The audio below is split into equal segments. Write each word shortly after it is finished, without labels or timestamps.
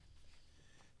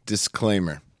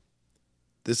Disclaimer.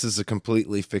 This is a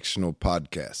completely fictional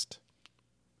podcast.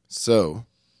 So,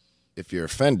 if you're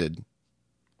offended,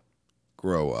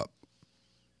 grow up.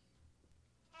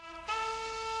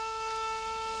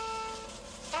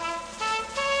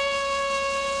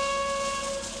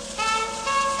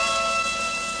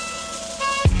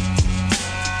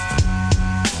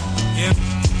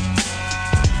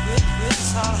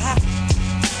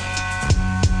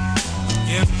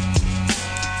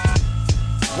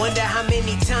 Wonder how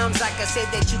many times I can say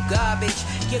that you garbage.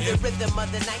 Give the rhythm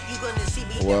of the night, you gonna see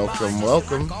me.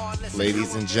 Welcome,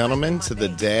 ladies and gentlemen, to the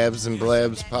Dabs and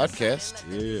Blabs podcast.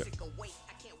 Yeah.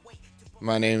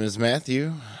 My name is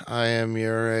Matthew. I am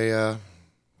your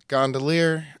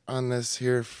gondolier on this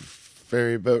here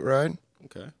ferry boat ride.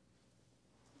 Okay.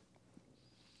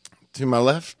 To my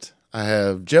left, I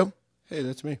have Joe. Hey,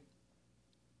 that's me.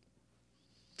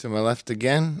 To my left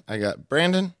again, I got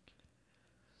Brandon.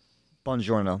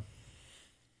 Buongiorno.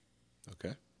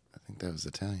 Okay. I think that was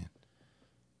Italian.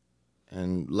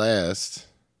 And last,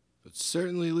 But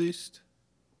certainly least,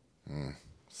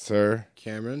 Sir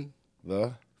Cameron,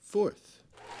 the... fourth.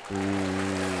 Thank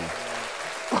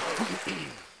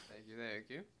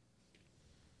you.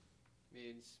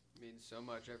 Means so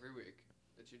much every week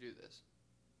that you do this.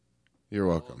 You're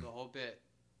welcome. The whole bit.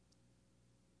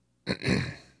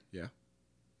 Yeah.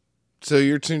 So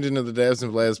you're tuned into the Dabs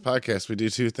and Blabs podcast. We do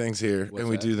two things here, What's and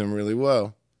we that? do them really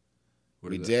well. What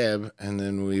We are they? dab, and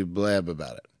then we blab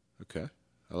about it. Okay.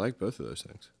 I like both of those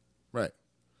things. Right.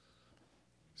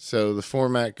 So the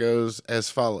format goes as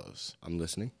follows. I'm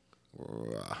listening.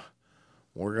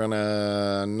 We're going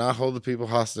to not hold the people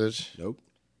hostage. Nope.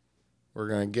 We're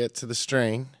going to get to the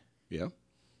strain. Yeah.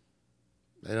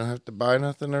 They don't have to buy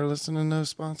nothing or listen to no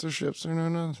sponsorships or no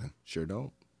nothing. Sure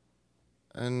don't.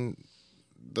 And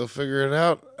they'll figure it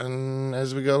out and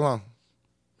as we go along.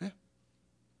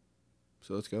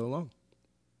 So let's go along.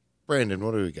 Brandon,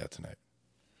 what do we got tonight?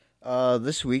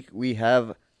 This week we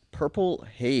have Purple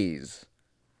Haze.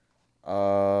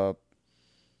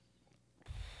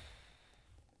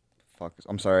 Fuck.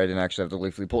 I'm sorry, I didn't actually have the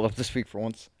leafly pulled up this week for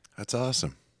once. That's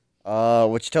awesome.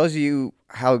 Which tells you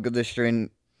how good this strain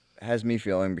has me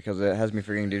feeling because it has me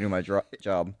forgetting to do my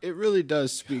job. It really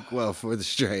does speak well for the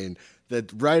strain. That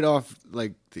right off,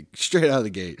 straight out of the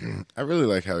gate. I really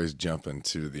like how he's jumping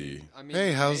to the. I mean,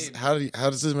 Hey, how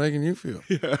does this making you feel?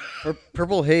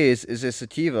 Purple Haze is a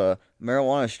sativa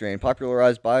marijuana strain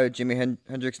popularized by Jimi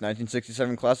Hendrix's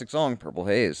 1967 classic song Purple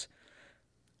Haze.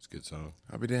 It's a good song.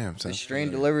 I'll be damned. The Sounds strain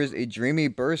familiar. delivers a dreamy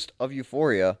burst of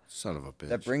euphoria Son of a bitch.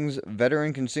 that brings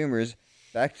veteran consumers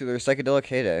back to their psychedelic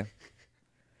heyday.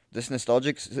 This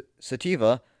nostalgic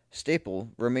sativa staple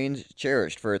remains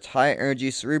cherished for its high-energy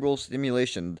cerebral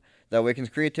stimulation that awakens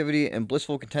creativity and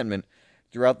blissful contentment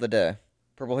throughout the day.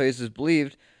 Purple Haze is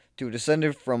believed to have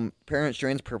descended from parent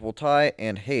strains Purple Thai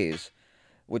and Haze,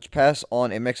 which pass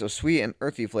on a mix of sweet and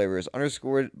earthy flavors,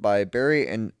 underscored by berry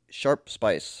and sharp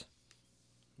spice.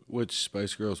 Which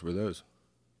Spice Girls were those?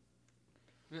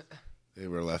 They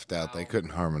were left out. They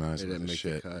couldn't harmonize They with didn't the make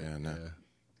shit. the cut. Yeah, no.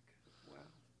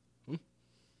 Wow.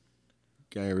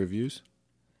 Got any reviews?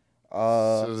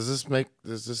 So does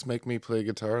this make me play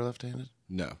guitar left-handed?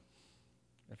 No.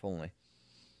 If only.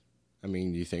 I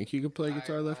mean, you think you could play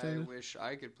guitar I left-handed? wish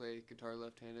I could play guitar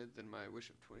left-handed. Then my wish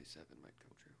of 27 might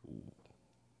come true.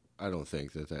 I don't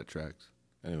think that tracks.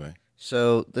 Anyway,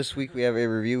 So this week we have a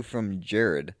review from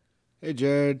Jared. Hey,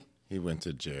 Jared. he went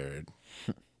to Jared.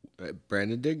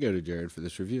 Brandon did go to Jared for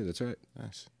this review. That's right.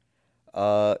 Nice.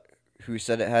 Who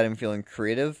said it had him feeling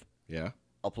creative, Yeah.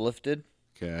 uplifted,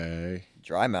 Okay.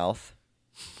 dry mouth,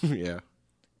 Yeah.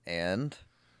 and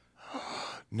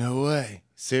No way.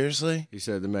 Seriously? He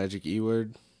said the magic E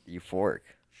word. euphoric.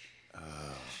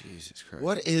 Jesus Christ.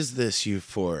 What is this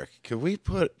euphoric? Can we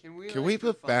put Can we,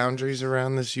 put define boundaries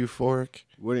around this euphoric?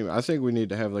 What do you mean? I think we need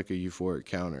to have like a euphoric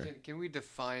counter. Can we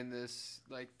define this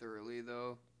thoroughly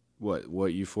though? What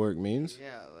euphoric means?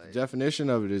 Yeah, The definition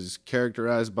of it is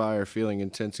characterized by or feeling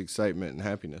intense excitement and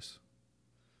happiness.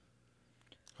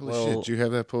 Holy Well- shit, do you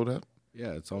have that pulled up?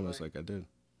 Yeah, it's almost like I did.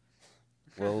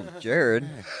 Well, Jared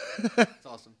it's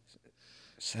awesome.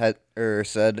 said,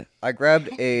 I grabbed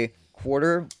a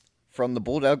quarter from the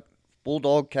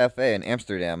Bulldog Cafe in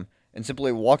Amsterdam and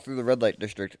simply walked through the red light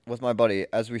district with my buddy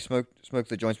as we smoked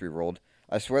the joints we rolled.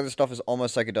 I swear the stuff is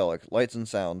almost psychedelic, lights and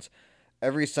sounds.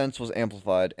 Every sense was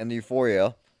amplified, and the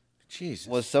euphoria Jesus.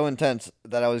 was so intense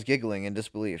that I was giggling in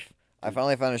disbelief. I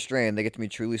finally found a strain that gets me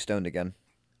truly stoned again.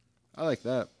 I like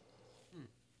that.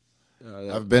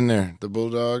 I've been there. The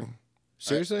Bulldog.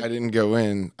 Seriously? I didn't go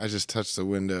in. I just touched the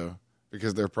window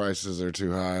because their prices are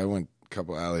too high. I went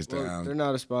couple alleys Well, down. they're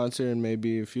not a sponsor, and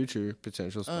maybe a future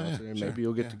potential Oh, yeah, sponsor, and sure, maybe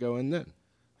you'll get yeah. to go in then.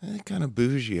 They're kind of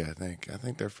bougie, I think. I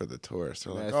think they're for the tourists.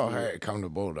 They're like, Matthew. oh, hey, come to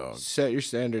Bulldog. Set your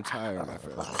standards higher, my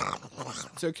friend.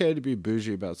 It's okay to be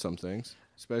bougie about some things,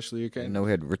 especially your I candy. know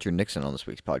we had Richard Nixon on this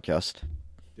week's podcast.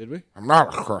 Did we? I'm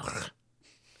not a crook.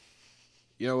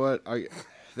 You know what?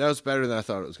 That was better than I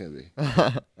thought it was going to be.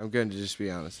 I'm going to just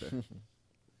be honest there.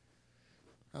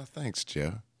 Oh, thanks,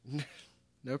 Joe.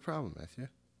 No problem, Matthew.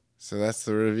 So that's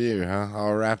the review, huh?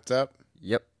 All wrapped up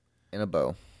Yep, in a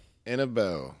bow. in a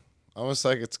bow. Almost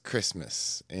like it's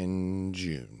Christmas in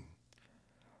June.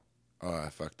 Oh, I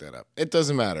fucked that up. It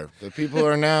doesn't matter. The people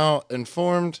are now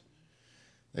informed.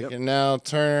 They can now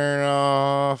turn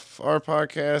off our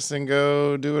podcast and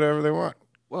go do whatever they want.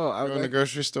 Well, I Go in the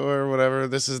grocery store or whatever.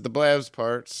 This is the blabs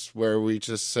parts where we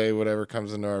just say whatever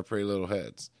comes into our pretty little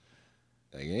heads.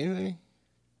 like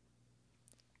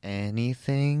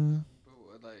anything.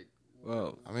 But like,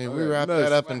 Well, I mean, we okay, wrapped most-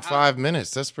 that up in Well, 5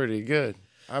 minutes. That's pretty good.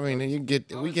 I mean, we how get is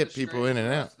the people strain in and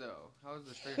for out. us, though? How is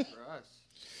the strain for us?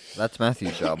 That's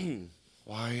Matthew's job.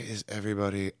 Why is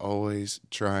everybody always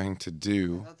trying to I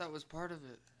do thought that was part of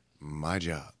it. my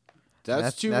job? that's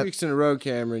Matt- 2 Matt- weeks in a row,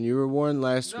 Cameron. You were warned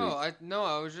last week.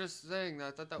 I was just saying that.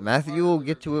 I thought that was Matthew part will of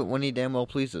get to it when he damn well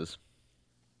pleases.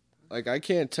 Like, I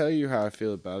can't tell you how I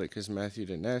feel about it because Matthew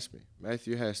didn't ask me.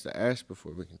 Matthew has to ask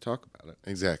before we can talk about it.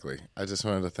 Exactly. I just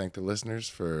wanted to thank the listeners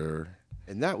for.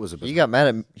 And that was a He got mad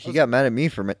at me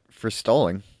for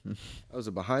stalling. that was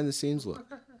a behind the scenes look.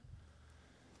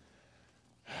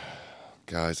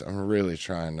 Guys, I'm really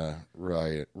trying to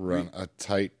run a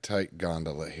tight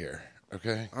gondola here.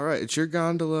 Okay? All right, it's your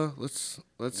gondola. Let's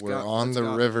We're on the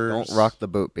rivers. Don't rock the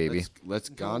boat, baby. Let's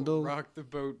Don't gondole. rock the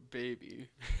boat, baby.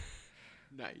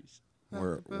 Nice.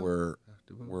 We're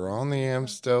on the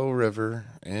Amstel River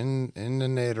in the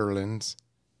Netherlands.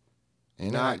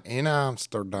 In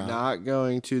Amsterdam. Not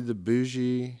going to the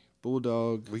bougie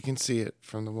Bulldog We can see it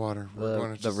from the water. We're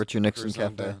going to The just Richard Nixon cruise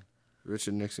on Cafe. down.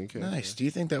 Richard Nixon Cafe. Nice. Do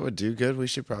you think that would do good? We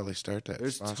should probably start that.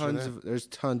 There's Sponsor that. there's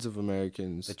tons of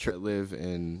Americans The tri- that live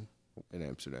in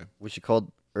Amsterdam. We should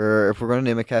call, or if we're going to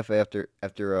name a cafe after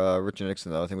Richard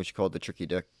Nixon, though, I think we should call it the Tricky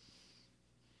Dick.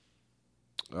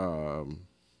 Do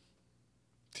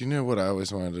you know what I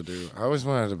always wanted to do? I always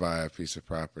wanted to buy a piece of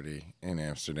property in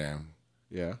Amsterdam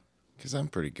Yeah. because I'm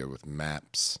pretty good with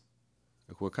maps.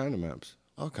 Like what kind of maps?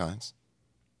 All kinds.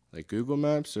 Like Google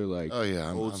Maps or like Oh,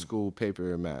 yeah. old school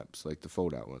paper maps, like the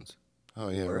fold out ones? Oh,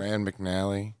 yeah. Rand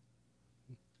McNally.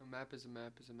 A map is a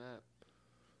map is a map.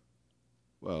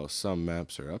 Well, some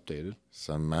maps are updated.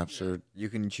 Some maps are You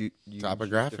can choose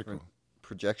topographical.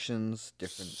 projections,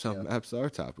 different. Some maps are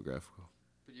topographical.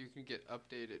 But you can get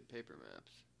updated paper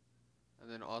maps. And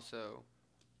then also,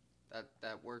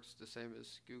 that works the same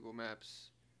as Google Maps.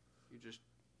 You just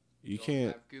You don't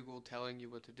can't. have Google telling you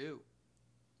what to do.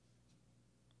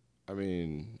 I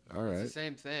mean, all It's right. the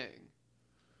same thing.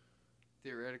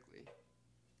 Theoretically.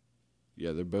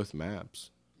 Yeah, they're both maps.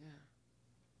 Yeah.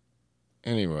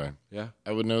 Anyway, Yeah.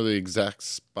 I would know the exact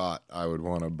spot I would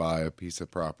want to buy a piece of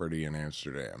property in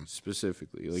Amsterdam.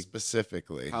 Specifically, like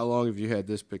Specifically. how long have you had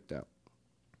this picked out?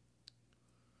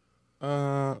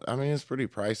 I mean, it's pretty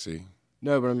pricey.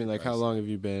 No, but I mean, like, how Pricey. long have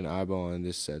you been eyeballing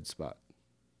this said spot?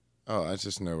 Oh, I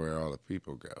just know where all the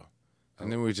people go.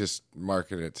 And then we just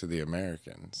market it to the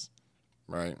Americans,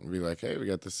 right? And be like, hey, we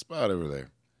got this spot over there.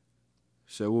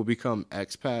 So we'll become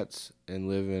expats and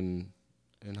live in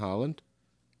Holland.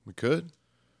 We could,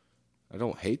 I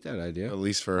don't hate that idea. at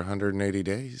least for 180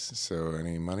 days. So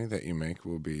any money that you make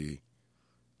will be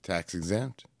tax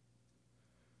exempt.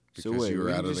 So Because wait, you were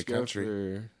we can out of the just go country.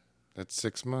 for- That's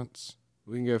 6 months.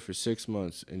 we can go for 6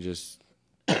 months and just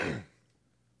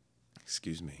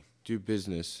Excuse me. do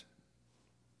business,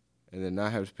 and then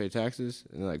not have to pay taxes,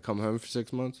 and then like come home for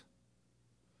 6 months.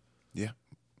 Yeah.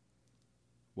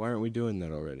 Why aren't we doing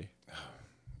that already?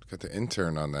 Got the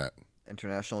intern on that.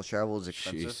 International travel is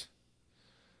expensive. Jeez.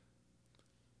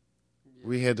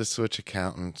 We had to switch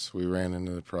accountants. We ran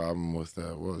into the problem with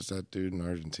what was that dude in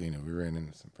Argentina? We ran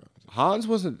into some problems. Hans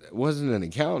wasn't an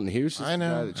accountant. He was just I the guy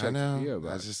know. that I checked the PO know.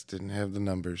 I box. just didn't have the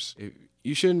numbers.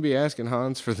 You shouldn't be asking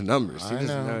Hans for the numbers. He I doesn't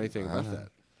know know, anything I about know.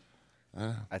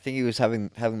 that. I think he was having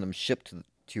them shipped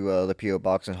to the PO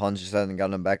box, and Hans just hadn't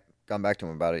gone back to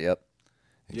him about it yet.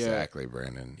 Yeah. Exactly,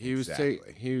 Brandon. He was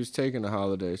exactly. he was taking a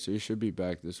holiday, so he should be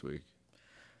back this week.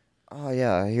 Oh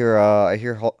yeah, I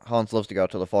hear Hans loves to go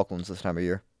out to the Falklands this time of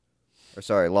year. Or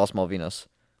sorry, Las Malvinas.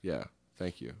 Yeah,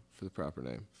 thank you for the proper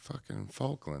name. Fucking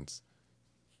Falklands.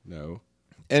 No.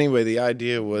 Anyway, the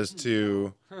idea was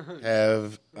to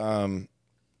have a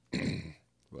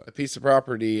piece of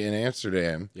property in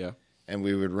Amsterdam Yeah. and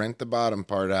we would rent the bottom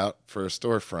part out for a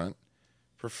storefront,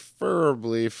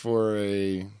 preferably for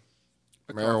a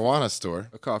marijuana store.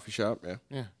 A coffee shop, yeah.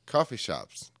 Yeah, coffee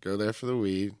shops go there for the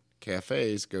weed.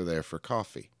 Cafes go there for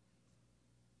coffee.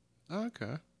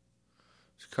 Okay.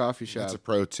 It's a coffee shop. That's a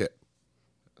pro tip.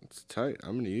 It's tight.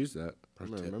 I'm going to use that. I'm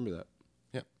going to tip. remember that.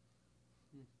 Yep.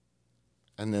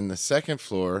 And then the second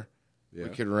floor, Yeah. we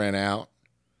could rent out,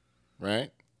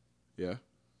 right? Yeah.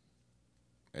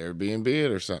 Airbnb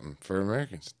it or something for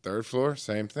Americans. Third floor,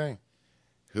 same thing.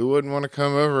 Who wouldn't want to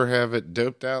come over, have it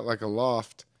doped out like a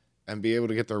loft, and be able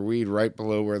to get their weed right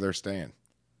below where they're staying?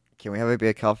 Can we have it be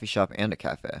a coffee shop and a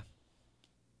cafe?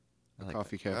 A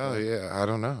coffee cafe. Oh, yeah. I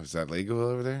don't know. Is that legal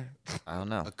over there? I don't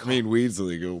know. I mean, weed's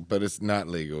legal, but it's not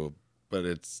legal, but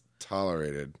it's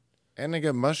tolerated. And they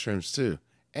got mushrooms, too,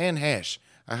 and hash.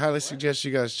 I highly suggest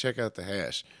you guys check out the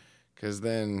hash, because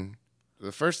then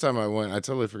the first time I went, I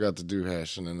totally forgot to do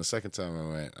hash, and then the second time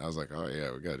I went, I was like, oh,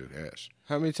 yeah, we got to do hash.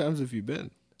 How many times have you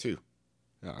been? 2.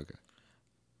 Oh, okay.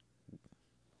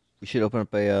 We should open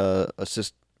up a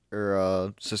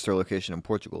sister location in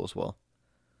Portugal as well.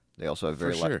 They also have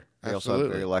very For sure. they also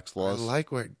have very lax laws. I like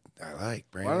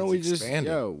Brandon's Why don't we just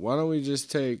expanding. why don't we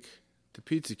just take the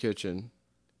pizza kitchen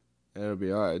and it'll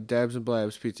be all right. Dabs and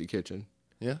Blabs Pizza Kitchen.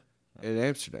 Yeah. In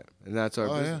Amsterdam. And that's our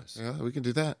business. Yeah, we can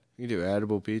do that. You can do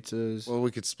edible pizzas. Well,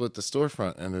 we could split the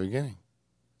storefront in the beginning.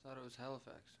 Thought it was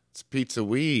Halifax. It's pizza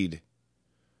weed.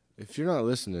 If you're not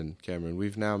listening, Cameron,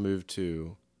 we've now moved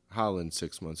to Holland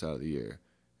 6 months out of the year.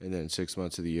 And then 6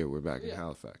 months of the year, we're back in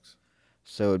Halifax.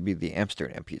 So it'd be the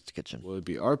Amsterdam Pizza Kitchen. Well, it'd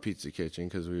be our pizza kitchen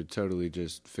because we would totally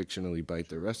just fictionally bite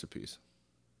their recipes.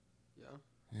 Yeah.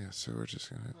 Yeah, so we're just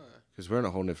going to... Because we're in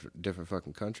a whole different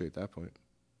fucking country at that point.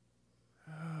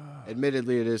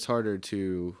 Admittedly, it is harder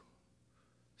to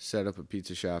set up a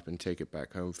pizza shop and take it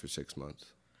back home for 6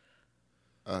 months.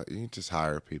 you can just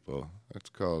hire people.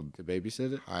 That's called To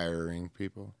babysit it? hiring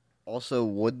people. Also,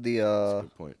 would the That's a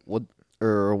good point.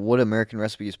 would American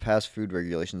recipes pass food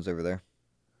regulations over there?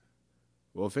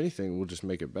 Well, if anything, we'll just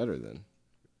make it better then.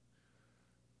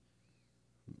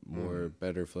 More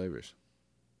better flavors.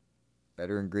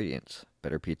 Better ingredients,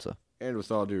 better pizza. And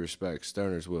with all due respect,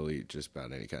 stoners will eat just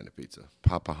about any kind of pizza.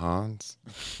 Papa Hans.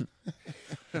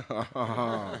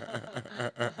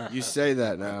 You say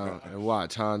that now, and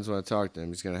watch. Hans, when I talk to him,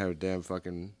 he's going to have a damn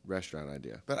fucking restaurant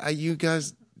idea. But you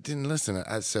guys didn't listen.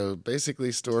 So basically,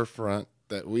 storefront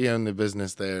that we own the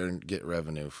business there and get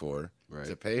revenue for Right.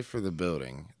 to pay for the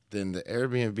building. Then the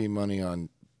Airbnb money on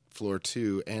floor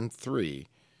 2 and 3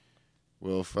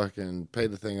 will fucking pay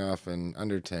the thing off in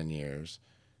under 10 years,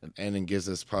 and then gives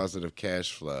us positive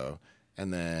cash flow.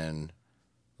 And then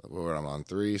I'm on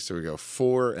 3, so we go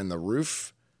 4 in the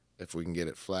roof if we can get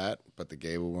it flat, but the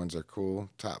gable ones are cool.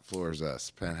 Top floor is us,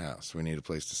 penthouse. We need a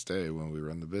place to stay when we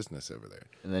run the business over there.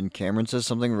 And then Cameron says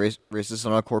something racist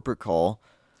on a corporate call.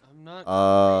 I'm not.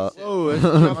 Oh, it's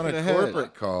On jumping a ahead.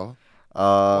 corporate call.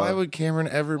 Why would Cameron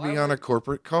ever be on a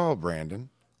corporate call, Brandon?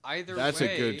 Either That's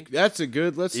way, a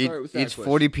good. Let's start with that Eats question.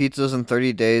 40 pizzas in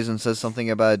 30 days and says something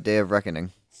about a day of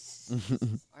reckoning.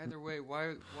 Either way,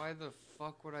 why the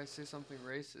fuck would I say something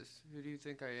racist? Who do you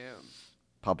think I am?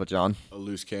 Papa John. A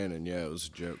loose cannon. Yeah, it was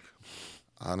a joke.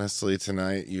 Honestly,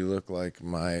 tonight you look like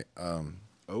my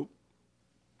Oh,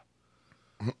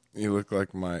 you look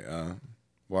like my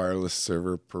wireless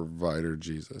server provider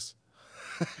Jesus.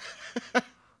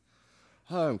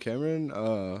 hi, I'm Cameron.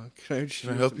 Can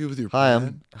I help you with your Hi,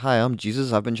 plan? I'm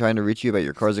Jesus. I've been trying to reach you about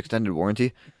your car's extended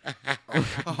warranty.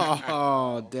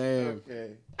 Oh, damn.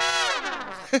 Okay.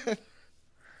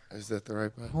 Is that the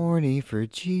right button? Horny for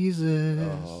Jesus.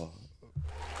 Oh.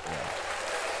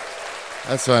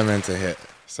 That's what I meant to hit.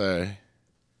 Sorry.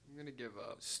 I'm gonna give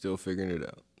up. Still figuring it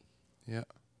out. Yeah.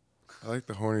 I like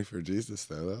the horny for Jesus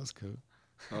though. That was cool.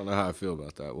 I don't know how I feel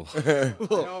about that. I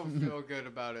don't feel good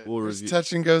about it. We'll There's review.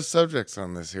 touch and go subjects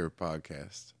on this here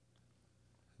podcast.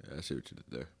 Yeah, I see what you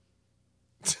did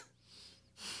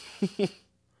there.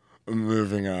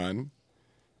 Moving on.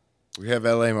 We have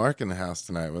LA Mark in the house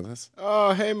tonight with us.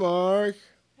 Oh, hey, Mark.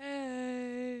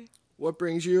 Hey. What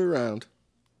brings you around?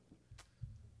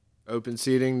 Open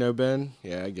seating, no Ben?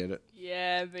 Yeah, I get it.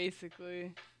 Yeah,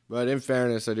 basically. But in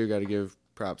fairness, I do got to give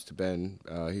props to Ben.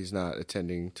 He's not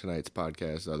attending tonight's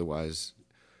podcast. Otherwise,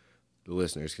 the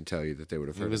listeners can tell you that they would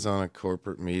have He heard was it. on a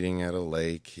corporate meeting at a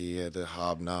lake. He had to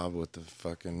hobnob with the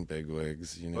fucking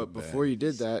bigwigs. You know. But before you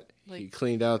did that, he Like,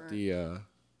 cleaned out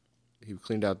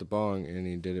the bong, and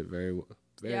he did it very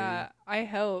Yeah, I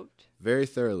helped. very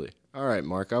thoroughly. All right,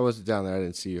 Mark. I wasn't down there. I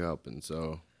didn't see you helping,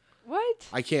 so What?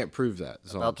 I can't prove that.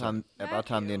 That's all I'm About saying.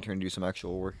 time the Matthew. intern do some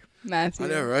actual work. Matthew. I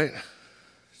know, right?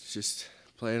 It's just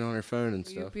playing on her phone and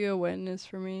Will you stuff. be a witness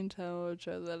for me and tell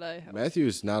Joe that I helped? Matthew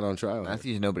is not on trial.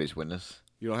 Matthew's nobody's witness.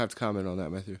 You don't have to comment on that,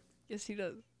 Matthew. Yes, he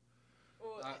does.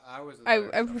 I was.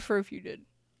 I prefer if you did.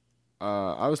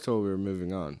 I was told we were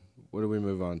moving on. What do we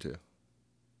move on to?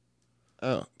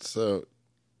 Oh, so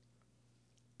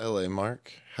L.A.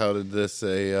 Mark, how did this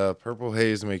Purple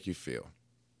Haze make you feel?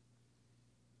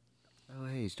 Oh,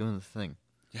 hey, he's doing the thing.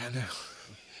 Yeah, I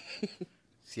know.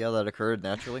 See how that occurred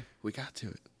naturally? We got to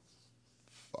it.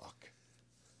 Fuck.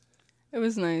 It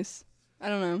was nice. I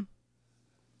don't know.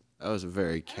 That was a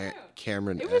very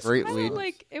Cameron. It was Great kind lead. of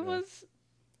like it was.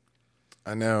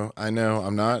 I know.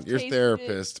 I'm not your Tasted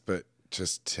therapist, but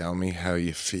just tell me how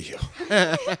you feel.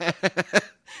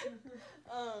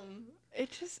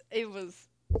 It was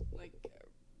like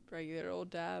a regular old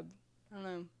dab. I don't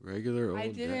know. Regular old. I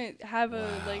didn't have a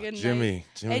like a Jimmy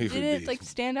nice, would it didn't be- like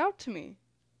stand out to me.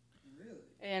 Really?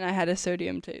 And I had a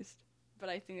sodium taste, but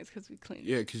I think it's because we cleaned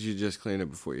Yeah, it. because you just cleaned it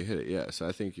before you hit it. Yeah, so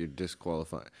I think you're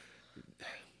disqualifying.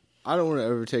 I don't want to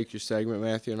overtake your segment,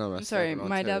 Matthew, and I'm not. I'm sorry, stepping on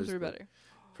my dabs toes, were but better.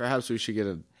 Perhaps we should get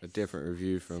a different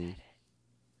review from.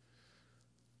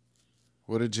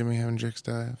 What did Jimi Hendrix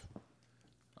die of?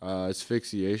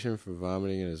 Asphyxiation from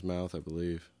vomiting in his mouth, I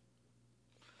believe.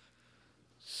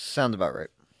 Sounds about right.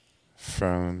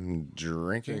 From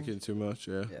drinking? Drinking too much,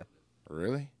 yeah. Yeah.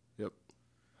 Really? Yep.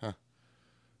 Huh.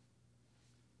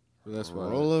 But that's why.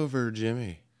 Roll over,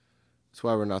 Jimmy. That's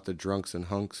why we're not the Drunks and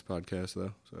Hunks podcast,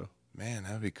 though. So Man,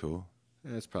 that'd be cool.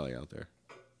 yeah, it's probably out there.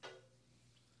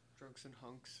 Drunks and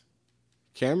hunks.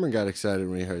 Cameron got excited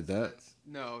when he heard that.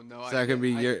 No. Is that gonna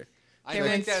be your? I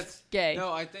Cameron's think that's gay.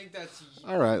 No, I think that's.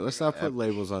 All right, let's not put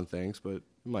labels on things, but it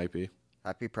might be.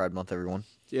 Happy Pride Month, everyone.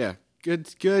 Yeah, good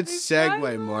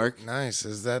segue, Mark. Nice.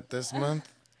 Is that this month?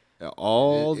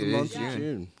 All It the is month of June.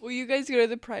 June. Will you guys go to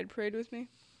the Pride Parade with me?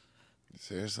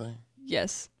 Seriously?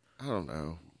 Yes. I don't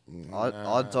know.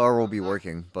 Odds are we'll be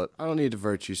working, but I don't need a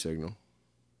virtue signal.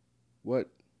 What?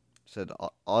 said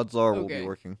odds are we'll Okay. be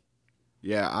working.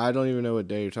 Yeah, I don't even know what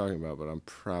day you're talking about, but I'm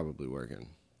probably working.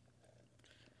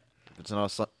 If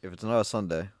it's not a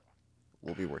Sunday,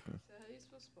 we'll be working.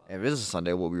 And if it is a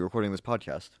Sunday, we'll be recording this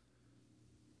podcast.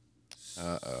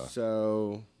 Uh-oh.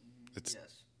 So It's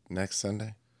next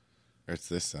Sunday? Or it's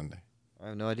this Sunday? I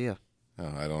have no idea.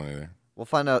 Oh, I don't either. We'll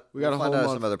find out. we got we'll a whole find out at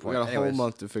month. some other We point. got a whole Anyways,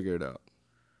 month to figure it out.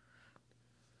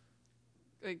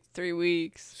 Like 3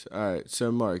 weeks. All right.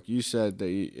 So Mark, you said that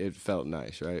it felt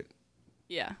nice, right?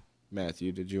 Yeah.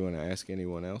 Matthew, did you want to ask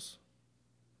anyone else?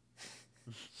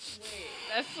 Wait,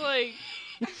 that's like.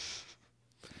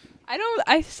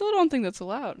 I still don't think that's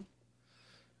allowed.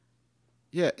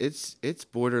 Yeah, it's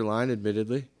borderline,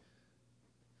 admittedly.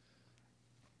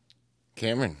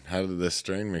 Cameron, how did this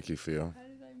strain make you feel? How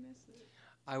did I miss it?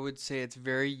 I would say it's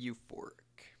very euphoric.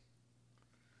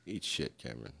 Eat shit,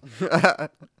 Cameron.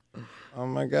 Oh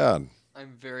my God.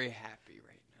 I'm very happy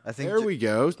right now. I think There we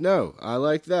go. No, I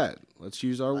like that. Let's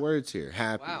use our words here.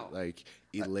 Happy, Wow. like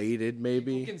elated,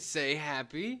 maybe. You can say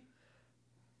happy.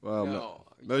 Well, No,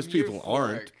 most I'm people euphoric.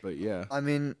 aren't, but yeah. I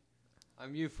mean,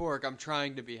 I'm euphoric. I'm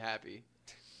trying to be happy.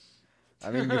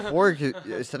 euphoric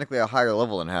is technically a higher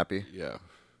level than happy. Yeah.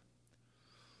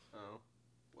 Oh,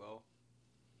 well.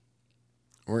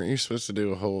 Weren't you supposed to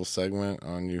do a whole segment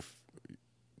on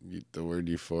the word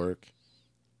euphoric?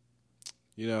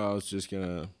 You know, I was just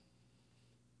gonna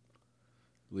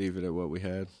leave it at what we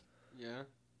had. Yeah.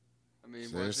 I mean,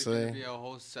 was it Seriously? going to be a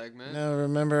whole segment? No,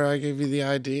 remember I gave you the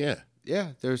idea.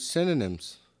 Yeah, there's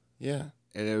synonyms, Yeah.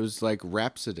 and it was like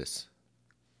rhapsodous.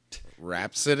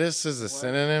 Rhapsodous is a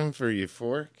synonym for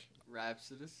euphoric?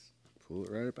 Rhapsodous? Pull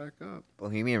it right back up.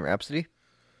 Bohemian Rhapsody.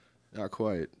 Not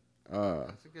quite.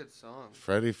 That's a good song.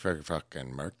 Freddie fucking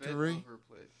Ben Mercury?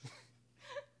 overplayed.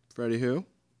 Freddie who?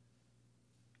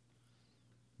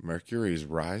 Mercury's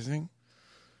rising?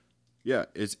 Yeah,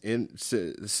 it's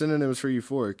the synonyms for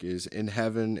euphoric is in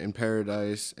heaven, in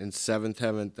paradise, in seventh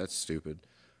heaven. That's stupid.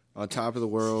 On top of the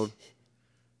world,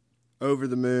 over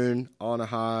the moon, on a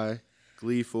high,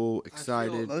 gleeful,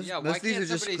 excited. Most- yeah, most why of these can't are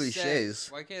just somebody cliches.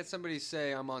 Say, why can't somebody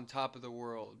say I'm on top of the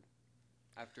world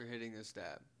after hitting this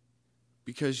dab?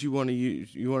 Because you want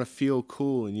to feel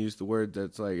cool and use the word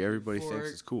that's like everybody thinks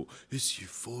Euphoric. is cool. It's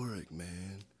euphoric,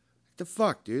 man. The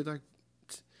fuck, dude?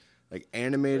 Like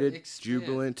animated, Expand.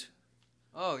 jubilant,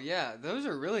 Oh yeah, those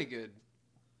are really good.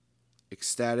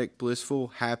 ecstatic, blissful,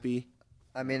 happy.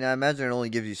 I mean, I imagine it only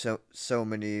gives you so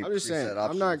many I'm just saying, preset I'm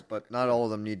options, not- but not all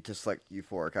of them need to select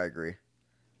euphoric. I agree.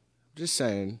 Just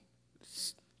saying.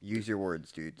 Use your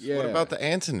words, dudes. Yeah. What about the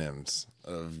antonyms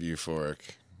of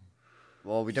euphoric?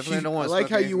 Well, we definitely don't want I to like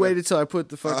how you waited till I put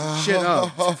the fucking shit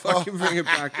up to fucking bring it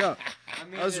back up. I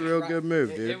mean, That was a it's real right- good move,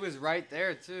 it, dude. It was right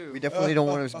there too. We definitely don't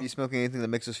want to be smoking anything that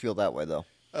makes us feel that way, though.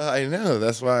 I know.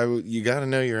 That's why you got to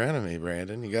know your enemy,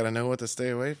 Brandon. You got to know what to stay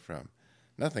away from.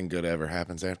 Nothing good ever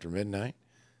happens after midnight.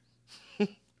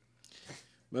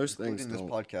 Most things Including this don't.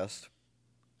 podcast.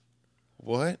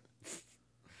 What?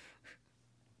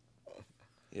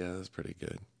 Yeah, that's pretty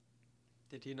good.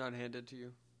 Did he not hand it to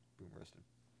you? Boom roasted.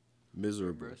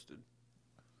 Miserable. Roasted.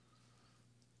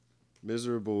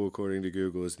 Miserable, according to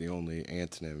Google, is the only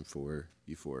antonym for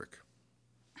euphoric.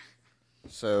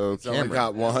 So, It's only Cameron.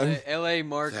 got one. L.A.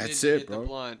 Mark That's didn't it, get bro. the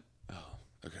blunt.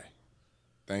 Okay.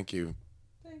 Thank you,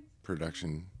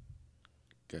 production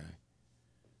guy.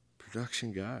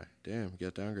 Production guy. Damn, you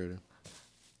got downgraded.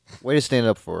 Way to stand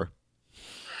up for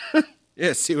her.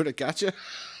 Yeah, see what it got you?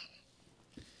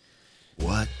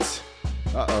 What?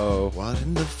 Uh-oh. What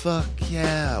in the fuck?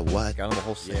 Yeah, what? Got on the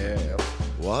whole segment. Yeah.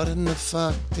 What in the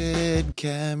fuck did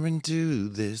Cameron do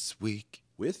this week?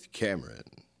 With Cameron.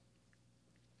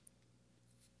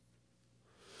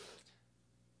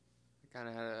 I kind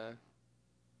of had a.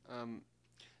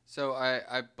 So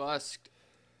I busked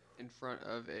in front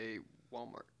of a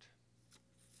Walmart.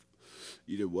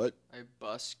 You did what? I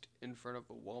busked in front of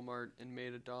a Walmart and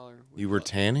made $1. You were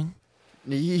tanning?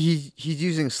 He's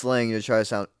using slang to try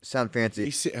to sound fancy.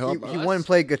 He went and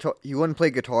played guitar. He went and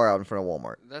played guitar out in front of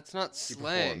Walmart. That's not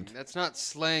slang. performed. That's not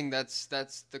slang. That's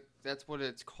what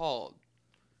it's called.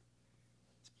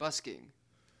 It's busking.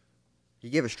 He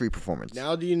gave a street performance.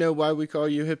 Now do you know why we call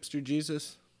you Hipster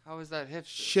Jesus? How is that hipster?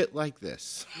 Shit like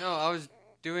this. No, I was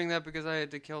doing that because I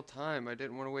had to kill time. I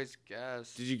didn't want to waste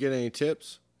gas. Did you get any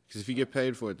tips? Because if you get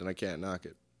paid for it, then I can't knock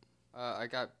it. I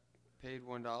got paid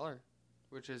 $1,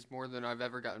 which is more than I've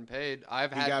ever gotten paid.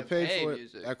 I've He had got to paid pay for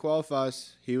music. it. That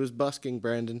qualifies. He was busking,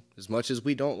 Brandon. As much as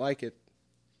we don't like it.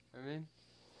 I mean,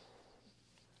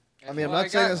 I mean, I'm well,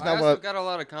 not saying that's I not also what- got a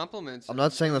lot of compliments. I'm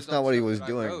not saying that's on not what he stuff was that I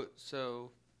doing. wrote,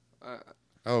 so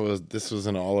Oh, this was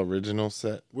an all original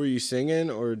set? Were you singing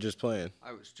or just playing?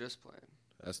 I was just playing.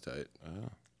 That's tight.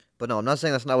 But no, I'm not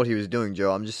saying that's not what he was doing,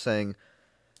 Joe. I'm just saying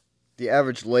the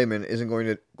average layman isn't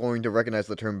going to recognize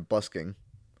the term busking.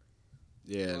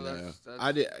 Yeah, Well, no. that's-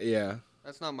 I did. Yeah.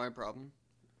 That's not my problem.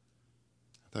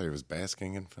 I thought he was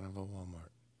basking in front of a Walmart.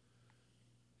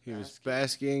 He was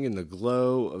basking in the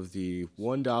glow of the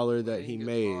 $1 that he Playing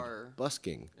made. guitar.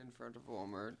 Busking. In front of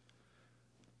Walmart.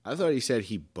 I thought he said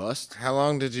he bust. How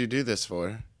long did you do this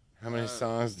for? How many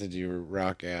songs did you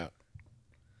rock out?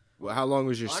 Well, how long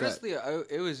was your set? Honestly,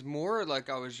 it was more like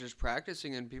I was just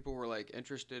practicing, and people were like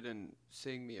interested in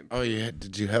seeing me. Oh,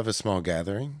 did you have a small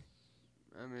gathering?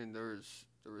 I mean, there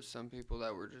was some people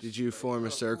that were just. Did you like, form "Oh,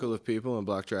 a circle cool." of people and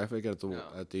block traffic at the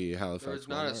No. Halifax? There was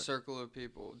not a Walmart? circle of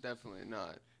people. Definitely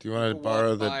not. Do you want to People borrow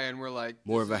walked the by and were like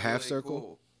More "This of a is half really circle?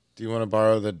 cool." Do you want to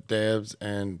borrow the Dabs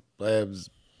and Blabs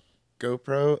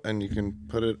GoPro and you can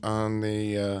put it on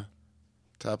the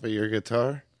top of your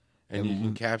guitar and you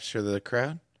can capture the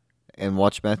crowd? And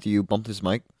watch Matthew bump his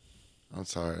mic. I'm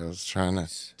sorry, I was trying to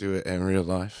do it in real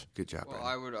life. Good job, Well,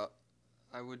 Brandon.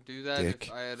 I would do that Dick.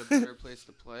 if I had a better place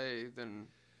to play than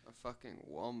a fucking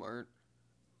Walmart.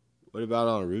 What about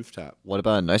on a rooftop? What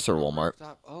about a nicer Walmart?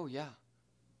 Stop. Oh yeah.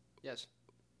 Yes,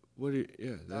 What do you,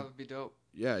 yeah, that would be dope.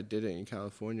 yeah, I did it in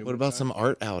California. What one about time. some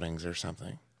art outings or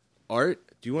something? art?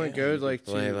 Do you want to go like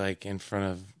play to like in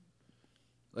front of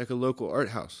like a local art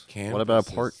house? campuses? What about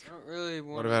a park? I don't really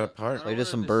want. about a park? Play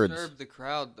just some birds. Disturb the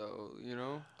crowd, though. You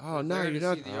know. Oh, They're no, there you're to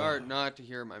not- see the art, not to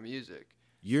hear my music.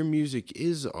 Your music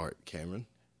is art, Cameron.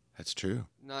 That's true.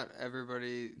 Not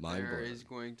everybody Mind there blowing. is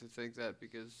going to think that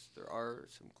because there are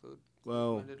some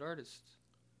Well- close-minded artists.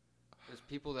 There's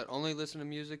people that only listen to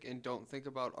music and don't think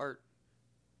about art.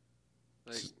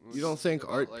 Like, You don't think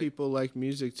about, art like- people like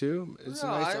music too? It's No,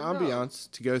 a nice I- no.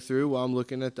 ambiance to go through while I'm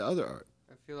looking at the other art.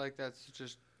 I feel like that's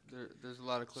just there's a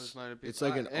lot of close-minded people. It's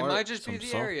like an It art- might just be some the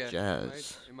soft area.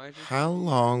 jazz. It might just How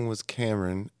long was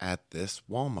Cameron at this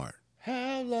Walmart?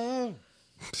 How long?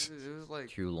 It was like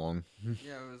Too long.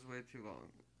 yeah, it was way too long.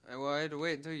 Well, I had to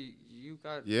wait until you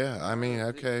got. Yeah, I mean, the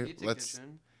okay, Pizza let's-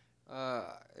 Kitchen.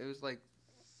 It was like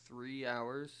 3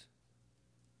 hours.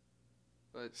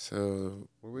 But So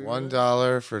we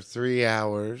 $1 for 3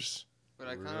 hours.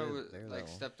 I kind Really? of There like that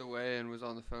stepped away and was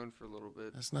on the phone for a little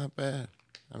bit. That's not bad.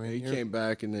 I mean, He you're, came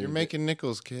back and then you're making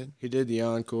nickels, kid. he did the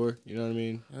encore. You know what I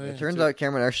mean? Oh, yeah. It turns out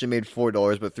Cameron actually made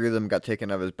 $4, but 3 of them got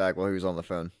taken out of his bag while he was on the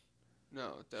phone.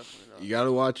 No, definitely not. You got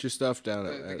to watch your stuff down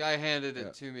The at. guy handed it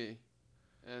yeah. to me,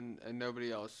 and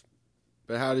nobody else.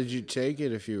 But how did you take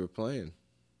it if you were playing?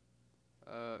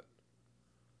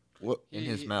 What? in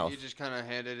his mouth. He just kind of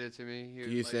handed it to me. He was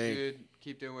Do you like, think- dude,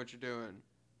 keep doing what you're doing.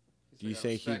 He's Do you like, "I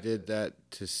think he respect did it." that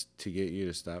to get you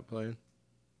to stop playing?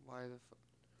 Why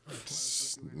the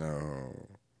fuck? No.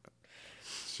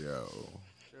 Joe.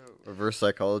 Reverse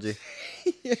psychology.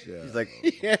 He's like,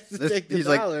 he has to take the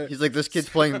dollar. he's like, this kid's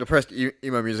playing depressed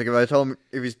emo music. If I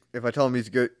tell him he's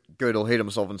good, he'll hate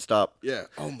himself and stop. Yeah.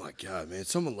 Oh my god, man!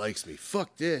 Someone likes me.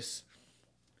 Fuck this.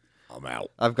 I'm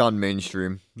out. I've gone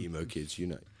mainstream. Emo kids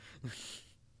unite.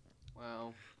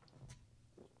 Wow.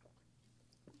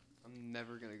 I'm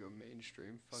never gonna go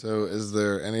mainstream. Fuck So, that. is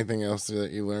there anything else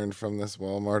that you learned from this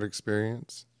Walmart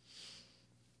experience?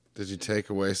 Did you take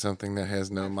away something that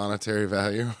has no monetary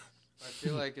value? I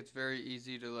feel like it's very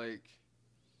easy to like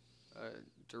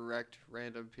direct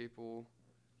random people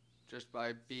just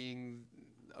by being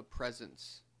a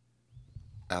presence.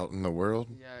 Out in the world?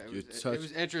 Yeah, You it touch-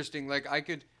 was interesting. Like I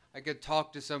could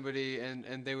talk to somebody and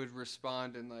they would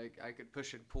respond and like I could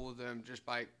push and pull them just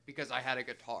because I had a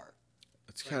guitar.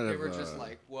 It's Like, kind they of were just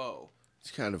like, whoa.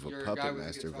 it's kind of a You're a guy puppet with a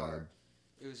master guitar.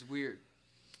 vibe. It was weird.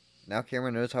 Now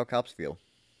Cameron knows how cops feel.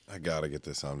 I gotta get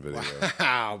this on video.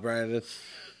 Wow, Brandon.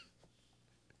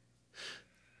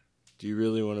 Do you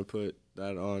really want to put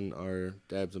that on our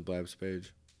Dabs and Blabs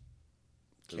page?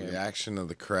 The reaction of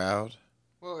the crowd.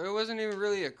 Well, it wasn't even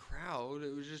really a crowd.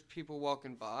 It was just people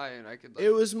walking by, and I could. Like,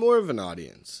 It was more of an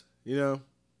audience, you know,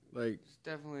 like It's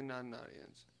definitely not an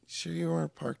audience. Sure you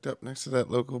weren't parked up next to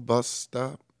that local bus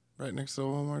stop? Right next to the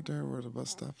Walmart there where the bus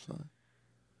stops are?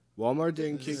 Walmart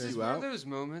didn't kick This is you one out. of those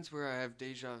moments where I have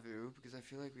deja vu because I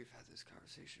feel like we've had this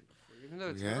conversation before, even though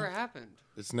it's Yeah? never happened.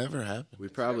 It's never happened. We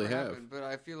It's probably never have. happened, but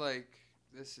I feel like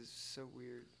this is so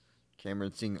weird.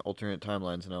 Cameron's seeing alternate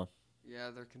timelines now.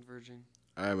 Yeah, they're converging.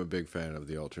 I am a big fan of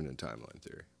the alternate timeline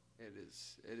theory.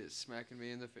 It is smacking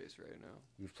me in the face right now.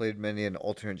 We've played many an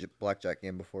alternate blackjack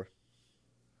game before.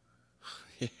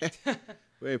 Yeah.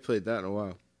 We ain't played that in a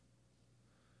while.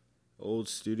 Old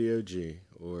Studio G,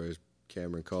 or as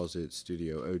Cameron calls it,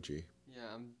 Studio OG.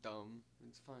 Yeah, I'm dumb.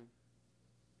 It's fine.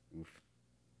 Oof.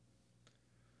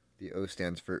 The O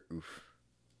stands for oof.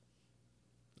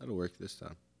 That'll work this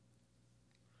time.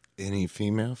 Any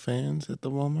female fans at the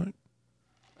Walmart?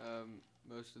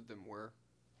 Most of them were.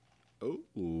 Oh,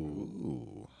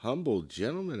 Ooh. humble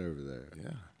gentleman over there.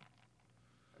 Yeah.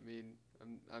 I mean,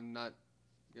 I'm not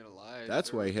gonna lie.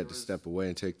 That's why he had there to was- step away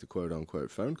and take the quote-unquote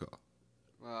phone call.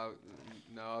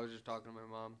 No, I was just talking to my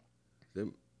mom.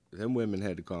 Them women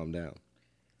had to calm down.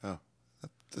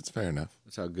 That's fair enough.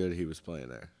 That's how good he was playing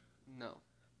there. No.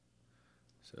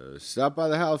 So stop by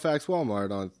the Halifax Walmart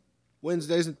on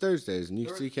Wednesdays and Thursdays, and you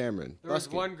can There- see Cameron. There was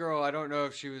busking. one girl, I don't know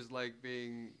if she was like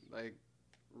being like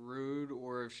rude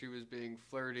or if she was being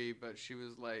flirty, but she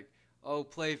was like, "Oh,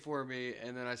 play for me,"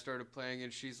 and then I started playing,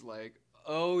 and she's like,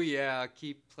 "Oh yeah,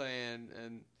 keep playing,"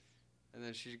 and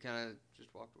then she kind of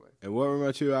just walked away. And what were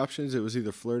my two options? It was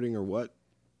either flirting or what?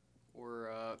 Or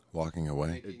Walking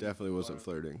away. making It definitely wasn't fun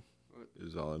flirting. What?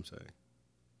 Is all I'm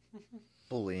saying.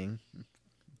 Bullying.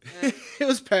 It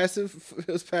was passive. It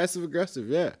was passive aggressive.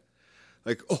 Yeah.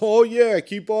 Like, oh yeah,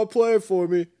 keep on playing for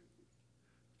me.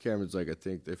 Cameron's like, I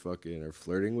think they fucking are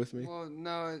flirting with me. Well,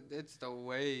 no, it's the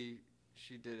way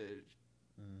she did it.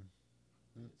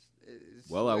 It's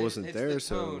Well, the I way- wasn't it's there, the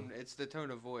so- tone, it's the tone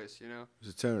of voice, you know. It's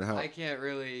a tone. How I can't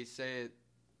really say it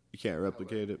you can't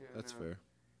replicate it. Yeah, That's no. fair.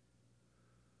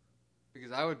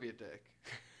 because I would be a dick.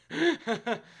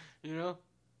 You know,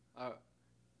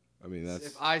 I mean, that's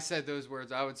if I said those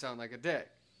words, I would sound like a dick.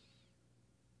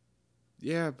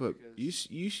 yeah, but because-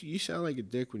 you sound like a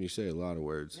dick when you say a lot of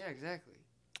words. Yeah, exactly.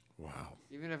 Wow.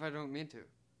 Even if I don't mean to.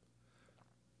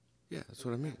 Yeah, that's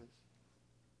what I mean.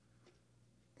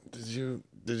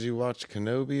 Did you watch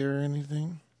Kenobi or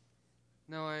anything?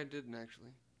 No, I didn't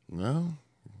actually. No?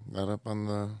 Not up on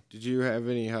the... Did you have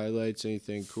any highlights?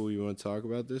 Anything cool you want to talk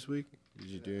about this week? Did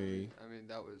you do any? I mean,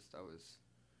 that was.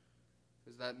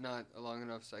 Is that not a long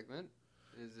enough segment?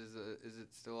 Is it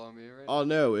still on me right now? Oh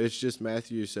no, it's just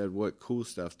Matthew said, "What cool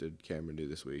stuff did Cameron do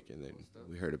this week?" And then Cool stuff.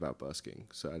 we heard about busking,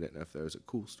 so I didn't know if there was a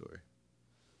cool story.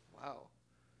 Wow.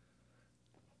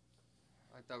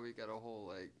 I thought we got a whole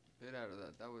like bit out of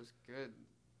that. That was good.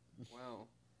 Wow.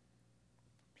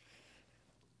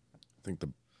 I think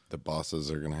the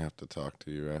bosses are going to have to talk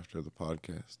to you after the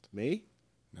podcast. Me?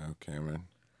 No, Cameron.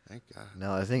 Thank God.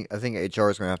 No, I think HR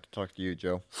is gonna have to talk to you,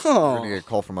 Joe. We're gonna get a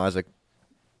call from Isaac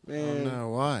Man, Oh, no.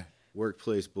 Why?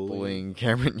 workplace bullying. bullying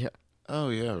Cameron. Yeah. Oh,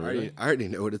 yeah, I really? already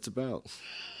know what it's about.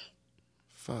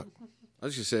 Fuck.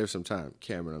 Let's just save some time,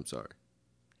 Cameron. I'm sorry.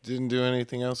 Didn't do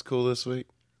anything else cool this week?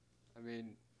 I mean,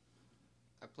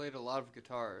 I played a lot of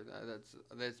guitar.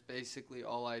 That's basically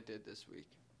all I did this week.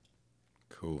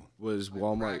 Cool. Was I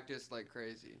Walmart. practiced like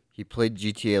crazy. He played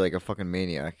GTA like a fucking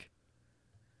maniac.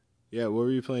 Yeah, what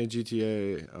were you playing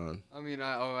GTA on? I mean,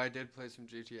 I did play some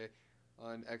GTA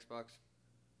on Xbox.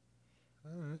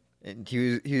 All right. And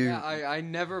he Yeah, I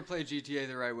never play GTA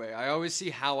the right way. I always see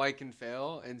how I can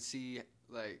fail and see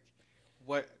like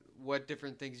what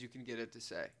different things you can get it to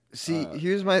say. see Uh,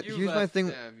 here's my thing.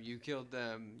 Them, you killed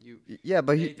them. Yeah,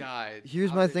 but They died. here's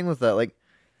How my did- thing with that. Like,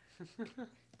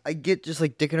 I get just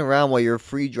like dicking around while you're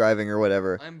free driving or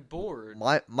whatever. I'm bored.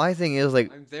 My thing is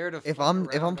like, I'm there to. if fuck I'm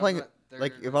around, playing not there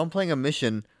like to- if I'm playing a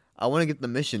mission, I want to get the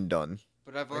mission done.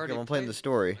 But I've Like already if I'm playing the played-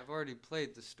 story. I've already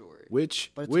played the story.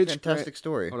 Which But it's which a fantastic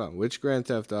story. Hold on, which Grand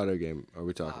Theft Auto game are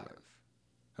we talking 5.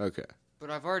 about? Okay. But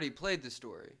I've already played the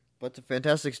story But it's a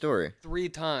fantastic story. 3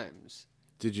 times.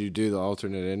 Did you do the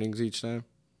alternate endings each time?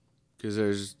 Because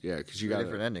because you Three got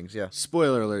different endings. Yeah.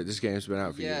 Spoiler alert: this game's been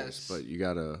out for years, Yes. but you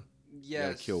gotta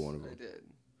Yes, kill one of I them. did.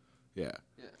 yeah.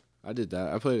 Yeah. I did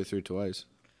that. I played it through twice.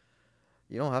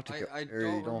 You don't have to. I or don't you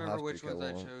don't remember have which to kill ones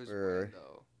I them, chose or- when, though.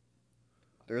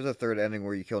 There's a third ending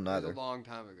where you kill It was neither. a long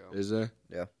time ago. Is there?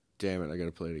 Yeah. Damn it! I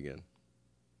gotta play it again.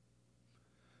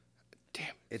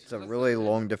 It's a really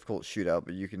long, difficult shootout,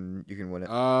 but you can win it.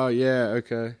 Oh yeah.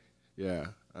 Okay. Yeah,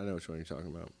 I know which one you're talking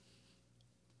about.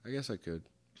 I guess I could.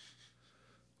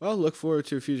 Well, look forward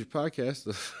to a future podcast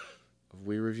of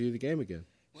we review the game again.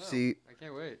 Wow, See, I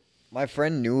can't wait. my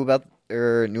friend knew about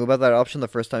that option the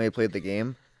first time he played the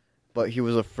game, but he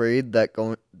was afraid that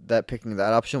picking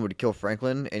that option would kill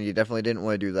Franklin, and he definitely didn't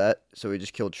want to do that, so he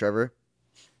just killed Trevor.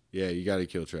 Yeah, you got to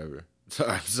kill Trevor.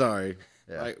 I'm sorry.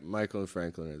 Yeah. Michael and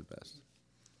Franklin are the best.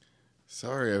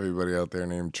 Sorry, everybody out there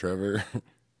named Trevor.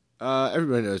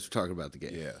 Everybody knows we're talking about the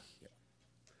game. Yeah.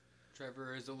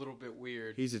 Trevor is a little bit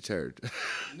weird. He's a turd.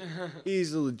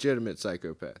 He's a legitimate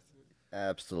psychopath.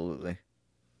 Absolutely.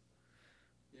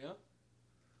 Yeah.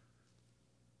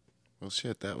 Well,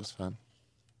 shit, that was fun.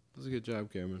 That was a good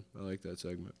job, Cameron. I like that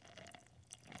segment.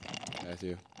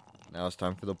 Matthew. Now it's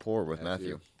time for the pour with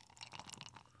Matthew.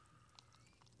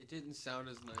 It didn't sound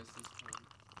as nice this time.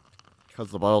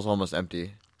 Because the bottle's almost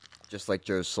empty. Just like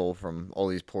Joe's soul from all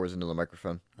these pours into the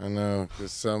microphone. I know,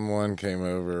 because someone came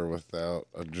over without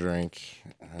a drink,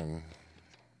 and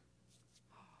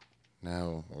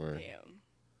now Damn.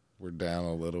 we're down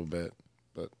a little bit,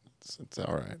 but it's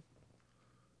all right.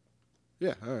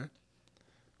 Yeah, all right.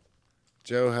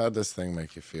 Joe, how'd this thing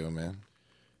make you feel, man?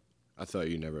 I thought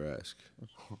you'd never ask.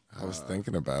 I was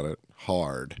thinking about it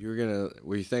hard.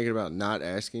 Were you thinking about not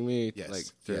asking me Yes, like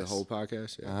through the yes. whole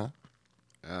podcast? Yeah. Uh-huh.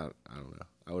 I don't know.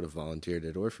 I would have volunteered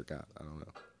it or forgot. I don't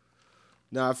know.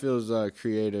 No, it feels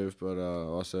creative, but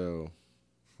also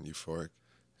Euphoric.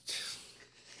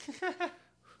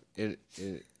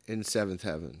 in seventh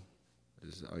heaven.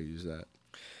 I'll use that.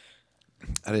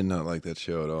 I did not like that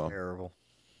show at all. Terrible.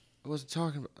 I wasn't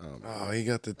talking about Oh, he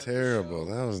got the terrible.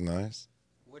 That was nice.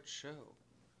 What show?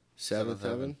 seventh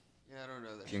Heaven. heaven. Yeah, I don't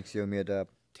know that. Jinx you, me a dab.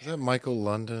 Is that Michael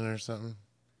London or something?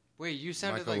 Wait, you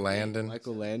sounded Michael like me. Landon?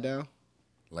 Michael Landau.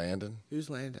 Landon? Who's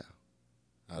Landau?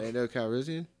 I don't- Lando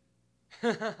Calrissian.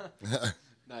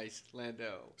 Nice,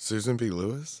 Lando. Susan B.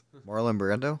 Lewis? Marlon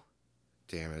Brando?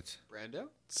 Damn it. Brando?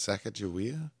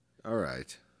 Sacagawea? All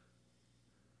right.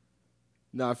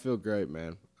 No, I feel great,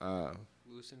 man.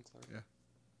 Lewis and Clark. Yeah.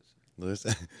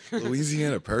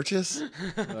 Louisiana Purchase?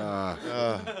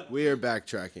 We are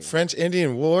backtracking. French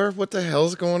Indian War? What the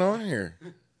hell's going on here?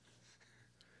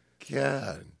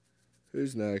 God.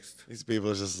 Who's next? These people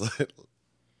are just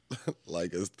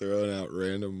like us throwing out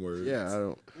random words. Yeah, I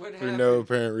don't. What For happened? no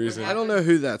apparent reason. I don't know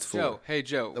who that's for. Joe, hey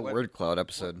Joe. The what, word cloud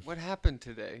episode. What happened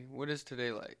today? What is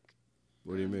today like?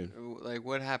 What do you mean, Like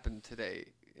what happened today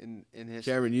in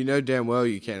history? Cameron? You know damn well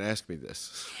you can't ask me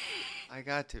this. I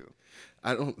got to.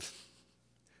 I don't.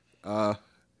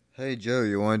 Hey Joe,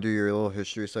 you want to do your little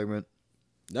history segment?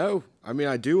 No, I mean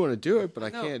I do want to do it, but I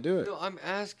No, can't do it. No, I'm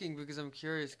asking because I'm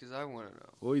curious because I want to know.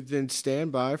 Well, then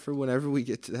stand by for whenever we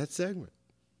get to that segment.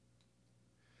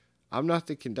 I'm not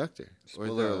the conductor or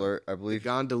Spoiler the, alert, I the believe.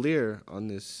 gondolier on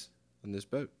this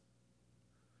boat.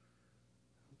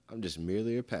 I'm just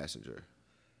merely a passenger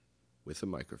with a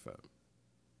microphone.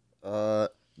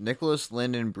 Nicholas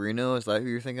Landon Brino, is that who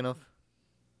you're thinking of?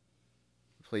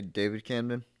 Played David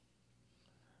Camden?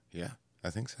 Yeah, I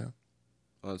think so.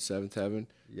 On Seventh Heaven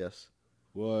Yes.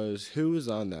 who was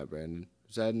on that, Brandon?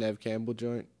 Was that a Nev Campbell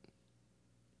joint?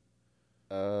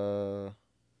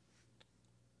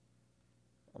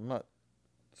 I'm not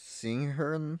seeing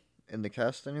her in the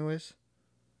cast anyways.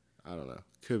 I don't know.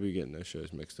 Could be getting those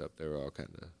shows mixed up. They were all kind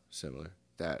of similar.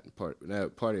 That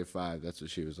and Party of Five. That's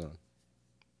what she was on.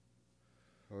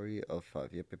 Party of Five.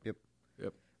 Yep.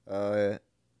 Yep.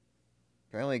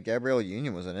 Apparently, Gabrielle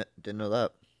Union was in it. Didn't know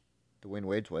that. Dwayne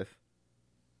Wade's wife.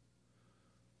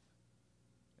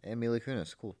 And Mila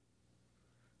Kunis. Cool.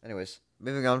 Anyways,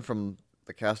 moving on from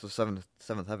the cast of Seventh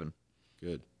Heaven.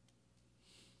 Good.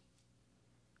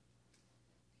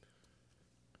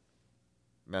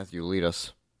 Matthew, lead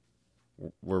us.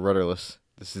 We're rudderless.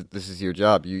 This is your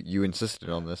job. You insisted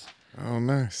on this. Oh,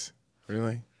 nice.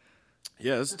 Really?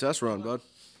 Yeah, it's a test run, bud.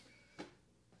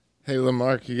 Hey,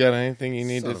 Lamarck, you got anything you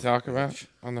need Son to of a talk about bitch.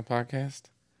 on the podcast?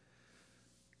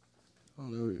 I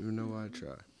don't even know why I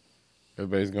try.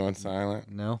 Everybody's going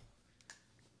silent. No.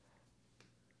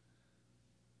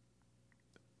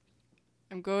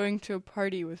 I'm going to a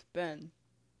party with Ben.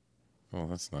 Oh,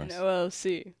 that's An nice.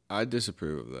 OLC. I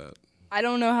disapprove of that. I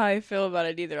don't know how I feel about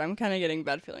it either. I'm kind of getting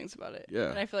bad feelings about it. Yeah.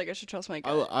 And I feel like I should trust my I,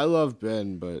 gut. I love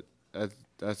Ben, but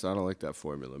that's I don't like that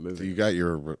formula. So Moving. you got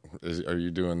your? Are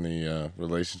you doing the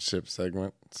relationship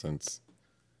segment since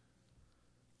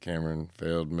Cameron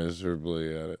failed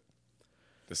miserably at it?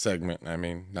 The segment, I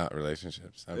mean, not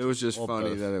relationships. It was just Well, funny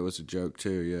both. that it was a joke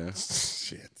too. Yeah,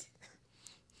 Shit.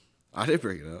 I did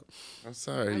bring it up. I'm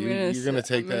sorry. I'm You're gonna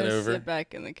take I'm that gonna over. Sit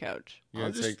back in the couch. You're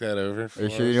gonna I'll take that over. Are you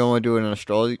sure you don't want to do an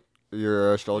astrology?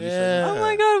 Your astrology Yeah. segment? Oh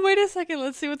my god, wait a second.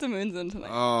 Let's see what the moon's in tonight.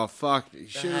 Oh fuck!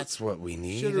 Should've- That's what we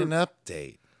need. should've- An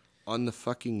update. on the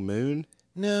fucking moon.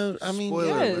 No, I mean, Spoiler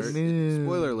yes. alert!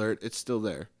 Spoiler alert! It's still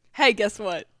there. Hey, guess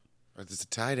what? Is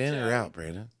it tied in or out,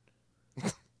 Brandon?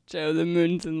 Joe, the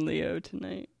moon's in Leo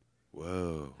tonight.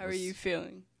 Whoa. How are you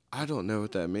feeling? I don't know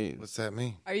what that means. What's that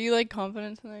mean? Are you like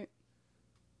confident tonight?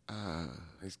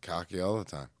 He's cocky all the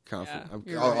time. Confident. Yeah, I'm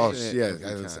you're Oh, confident yeah, every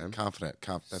I was time. confident.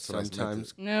 That's what I meant.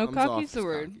 Sometimes No, comes off cocky's the as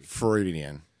word. cocky.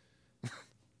 Freudian.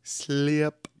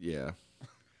 Slip. Yeah.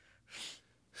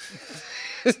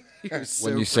 You're so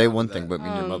When you say proud of one that. thing but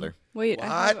mean your mother. Wait,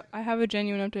 What? I have a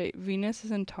genuine update. Venus is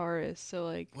in Taurus, so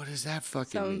like What does that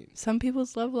fucking mean? some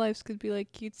people's love lives could be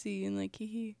like cutesy and like hee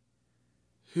hee.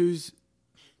 Who's?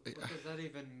 What does that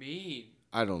even mean?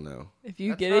 I don't know. If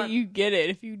you That's get not- it, you get it.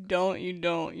 If you don't, you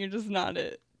don't. You're just not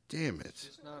it. Damn It's it.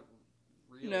 just not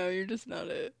real. No, you're just not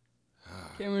it.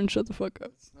 Cameron, shut the fuck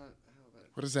up. It's not how that.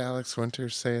 What does Alex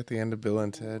Winters say at the end of Bill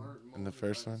and Ted More in the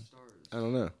first one? stars. I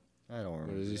don't know. I don't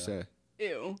remember. What does he say?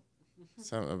 Ew.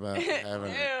 Something about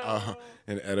having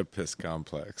an Oedipus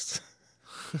complex.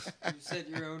 You set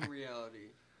your own reality.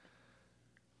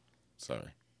 Sorry.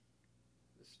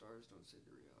 The stars don't set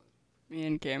your reality. Me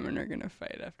and Cameron are gonna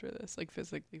fight after this, like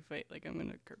physically fight. Like I'm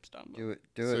gonna curb stomp him. Do it.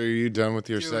 Do So it. are you done with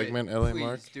your Do segment, it. Ellie Please,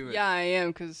 Mark? do it. Yeah, I am,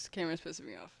 because Cameron's pissing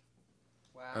me off.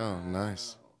 Wow. Oh,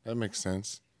 nice. That makes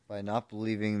sense. By not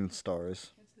believing in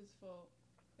stars. It's his fault.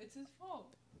 It's his fault.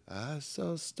 I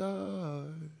saw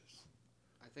stars.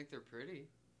 I think they're pretty.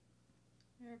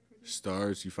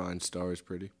 Stars. You find stars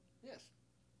pretty. Yes.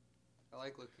 I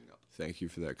like looking up. Thank you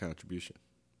for that contribution.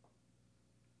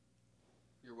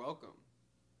 You're welcome.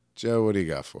 Joe, what do you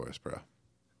got for us, bro?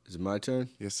 Is it my turn?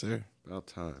 Yes, sir. About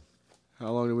time.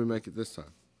 How long did we make it this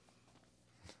time?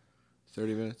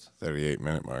 30 minutes?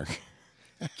 38-minute mark.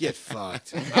 Get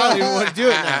fucked. I don't even want to do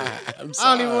it now. I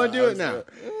don't even want to do it now.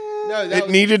 No, that It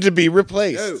was, needed to be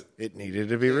replaced. No. It needed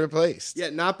to be replaced.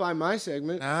 yeah, not by my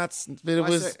segment. That's, but it My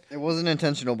was. seg- It wasn't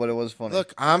intentional, but it was funny.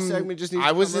 Look, segment just needs I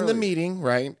to was come in the early. meeting,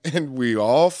 right? And we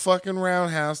all fucking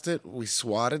roundhoused it. We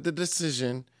swatted the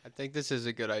decision, I think this is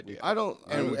a good idea. I don't.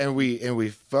 and we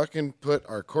fucking put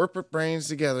our corporate brains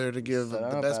together to give Set the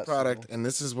up best that product. symbol. And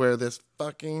this is where this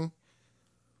fucking.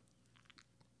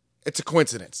 It's a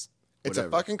coincidence. It's a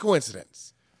Whatever. fucking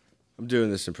coincidence. I'm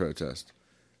doing this in protest.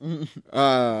 June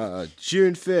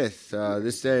 5th,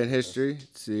 this day in history.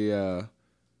 It's the,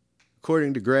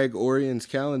 according to Greg Orion's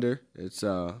calendar, it's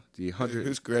the 100.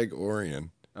 Who's Greg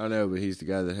Orion? I don't know, but he's the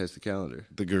guy that has the calendar.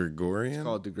 The Gregorian? It's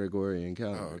called the Gregorian Oh,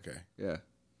 calendar. okay. Yeah.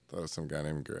 Thought it was some guy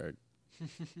named Greg.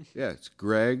 Yeah, it's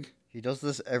Greg. He does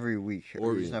this every week. Are you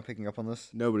Orient. just not picking up on this?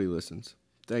 Nobody listens.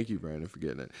 Thank you, Brandon, for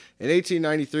getting it. In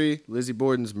 1893, Lizzie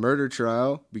Borden's murder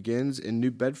trial begins in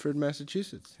New Bedford,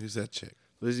 Massachusetts. Who's that chick?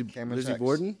 Cameron's Lizzie ex.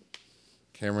 Borden?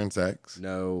 Cameron's ex?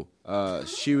 No.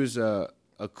 She was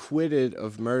acquitted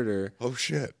of murder. Oh,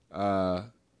 shit.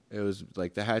 It was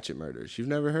like the Hatchet murders. You've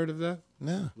never heard of that?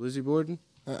 No. Lizzie Borden?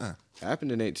 Uh-uh.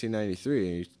 Happened in 1893,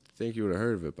 and you think you would have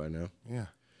heard of it by now. Yeah.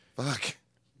 Fuck.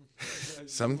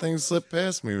 Some things slipped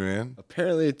past me, man.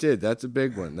 Apparently it did. That's a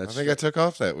big one. I That's think I took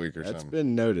off that week or That's something.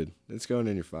 been noted. It's going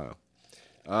in your file.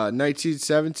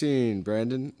 1917,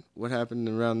 Brandon. What happened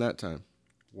around that time?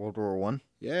 World War One.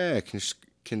 Yeah,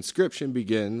 conscription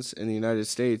begins in the United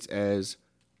States as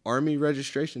Army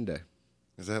Registration Day.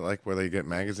 Is that like where they get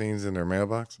magazines in their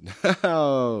mailbox?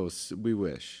 Oh, we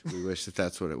wish. We wish that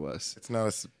that's what it was. It's not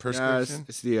a No, prescription?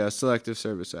 it's the Selective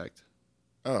Service Act.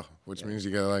 Oh, which means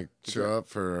you gotta like show up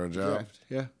for a job? Draft.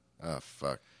 Yeah. Oh,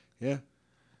 fuck. Yeah.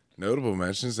 Notable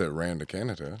mentions that ran to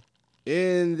Canada.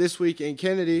 In This Week in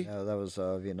Kennedy. No, that was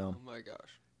Vietnam. Oh my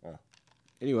gosh.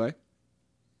 Anyway,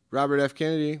 Robert F.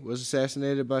 Kennedy was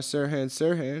assassinated by Sirhan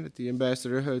Sirhan at the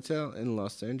Ambassador Hotel in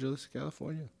Los Angeles,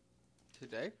 California.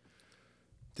 Today?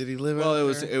 Did he live Well,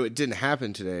 out there? it didn't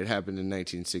happen today. It happened in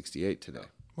 1968 today.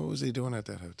 What was he doing at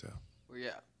that hotel? Well,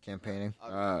 yeah. Campaigning.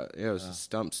 Yeah, it was a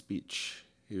stump speech.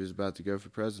 He was about to go for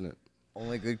president.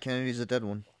 Only good Kennedy's a dead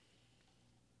one.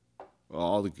 Well,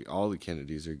 all the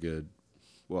Kennedys are good.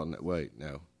 Well, no, wait,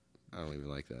 no, I don't even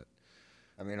like that.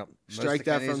 I mean, Strike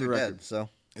that from the record. Dead, so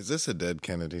Is this a Dead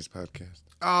Kennedys podcast?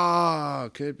 Oh,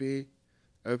 could be.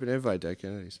 Open invite, Dead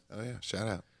Kennedys. Oh, yeah. Shout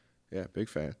out. Yeah, big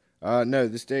fan. No,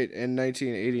 this date in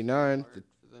 1989. Hard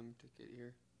for them to get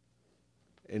here.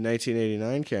 In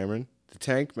 1989, Cameron, the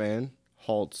Tank Man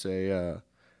halts a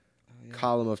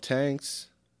column of tanks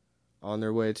on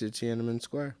their way to Tiananmen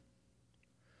Square.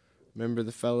 Remember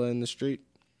the fella in the street?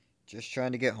 just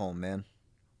trying to get home, man.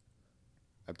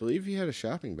 I believe he had a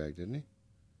shopping bag, didn't he?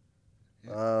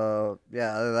 Yeah,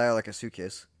 either that or like a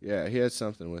suitcase. Yeah, he had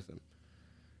something with him.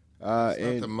 It's not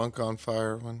And the Monk on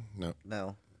Fire one? No.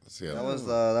 No, That's the that other was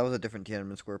that was a different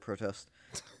Tiananmen Square protest.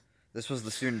 This was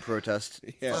the student protest.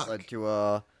 Yeah. That led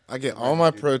to I get all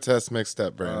my protests mixed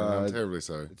up, Brandon. I'm Uh, terribly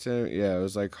sorry. yeah, it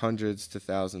was like hundreds to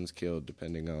thousands killed,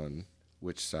 depending on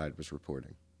which side was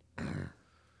reporting.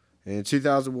 In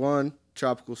 2001,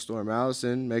 Tropical Storm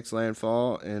Allison makes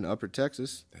landfall in Upper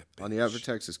Texas, on the Upper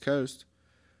Texas coast,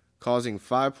 causing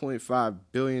 $5.5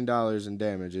 billion in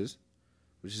damages,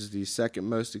 which is the second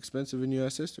most expensive in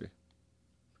U.S. history.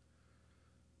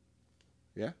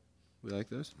 Yeah, we like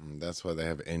those. That's why they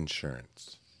have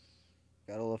insurance.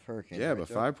 gotta love hurricanes. Yeah, right but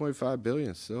there. 5.5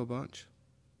 billion is still a bunch.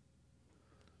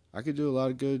 I could do a lot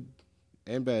of good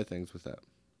and bad things with that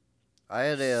I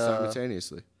had a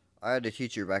simultaneously. I had a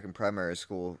teacher back in primary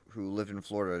school who lived in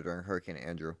Florida during Hurricane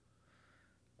Andrew.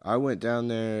 I went down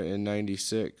there in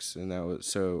 96, and that was,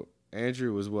 so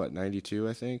Andrew was what, 92,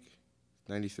 I think?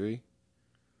 93?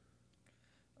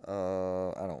 I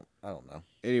don't know.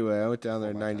 Anyway, I went down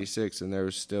there in my time. 96, and there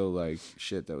was still, like,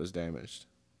 shit that was damaged.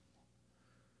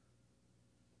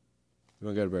 You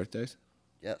want to go to birthdays?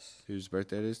 Yes. Whose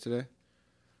birthday it is today?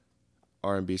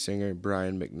 R&B singer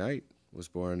Brian McKnight was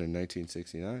born in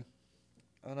 1969.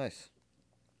 Oh, nice.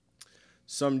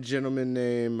 Some gentleman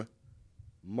named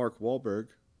Mark Wahlberg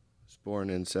was born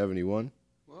in 71.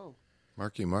 Whoa.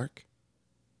 Marky Mark?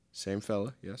 Same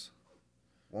fella, yes.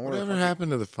 When were the Whatever funky-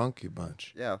 happened to the Funky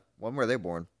Bunch? Yeah. When were they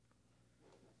born?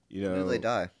 You When know, did they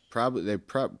die? Probably they're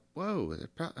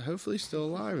hopefully still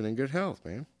alive and in good health,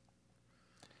 man.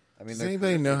 I mean, Does their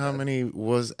anybody careers know are how dead. many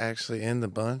was actually in the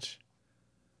bunch?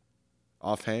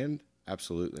 Offhand,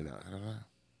 absolutely not. I don't know.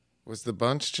 Was the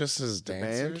bunch just as The band?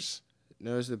 dancers?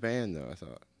 No, it's the band though. I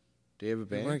thought. Do you have a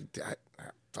band?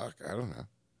 Fuck, I don't know.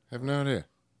 I have no idea.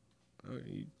 Oh,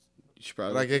 you should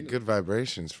probably. But I get good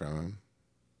vibrations from him.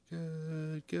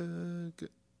 Good.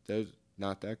 Those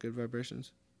not that good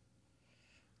vibrations.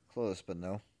 Close, but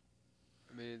no.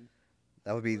 I mean,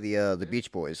 That would be the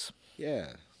Beach Boys.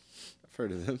 Yeah, I've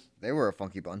heard of them. They were a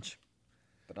funky bunch,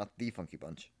 but not the funky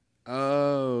bunch.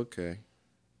 Oh, okay.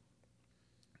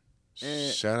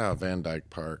 Shout out Van Dyke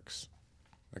Parks.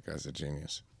 That guy's a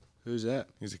genius. Who's that?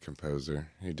 He's a composer.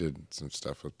 He did some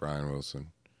stuff with Brian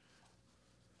Wilson.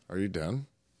 Are you done?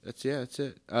 That's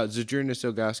it. Zadrunas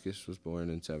Ilgauskas was born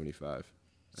in 75.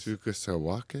 Suka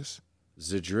Sawakis?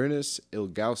 Zadrunas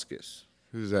Ilgauskas.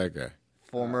 Who's that guy?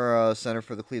 Former center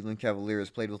for the Cleveland Cavaliers,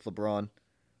 played with LeBron.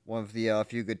 One of the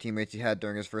few good teammates he had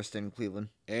during his first stint in Cleveland.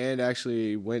 And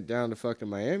actually went down to fucking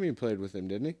Miami and played with him,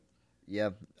 didn't he?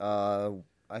 Yeah,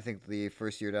 I think the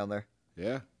first year down there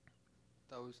Yeah.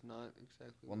 that was not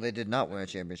exactly. when they did not win a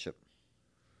championship.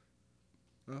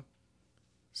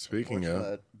 Speaking of,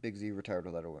 Unfortunately, Big Z retired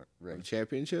without a ring.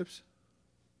 Championships?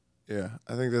 yeah,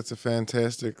 I think that's a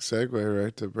fantastic segue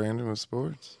right to Brandon with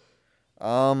sports.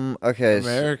 Okay.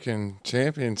 American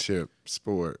Championship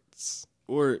sports.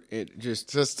 Or it just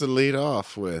Just to lead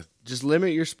off with,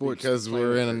 limit your sports because to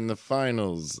we're player in the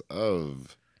finals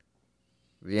of.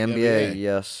 The NBA,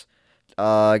 yes.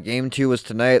 Game 2 was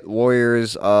tonight.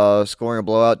 Warriors scoring a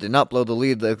blowout. Did not blow the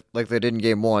lead like they did in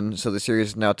Game 1, so the series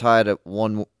is now tied at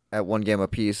one game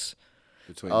apiece.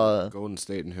 between Golden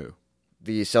State and who?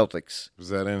 The Celtics. Was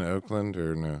that in Oakland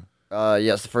or no?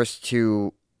 Yes, the first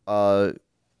two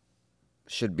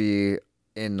should be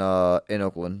in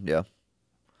Oakland. Yeah.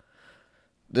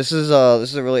 This is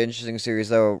a really interesting series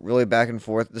though, really back and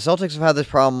forth. The Celtics have had this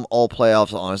problem all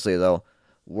playoffs, honestly though,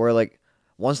 where like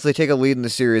once they take a lead in the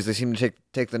series, they seem to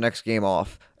take the next game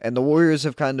off, and the Warriors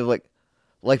have kind of like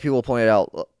people pointed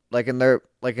out,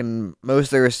 in most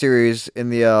of their series in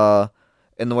the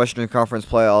Western Conference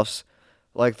playoffs,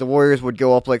 like the Warriors would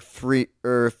go up like 3-0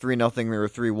 or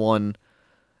 3-1,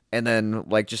 and then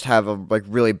like just have a like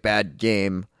really bad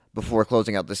game before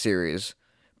closing out the series.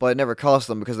 But it never cost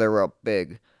them because they were up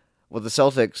big. With the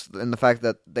Celtics, and the fact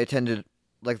that they tend to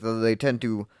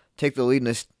take the lead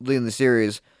in the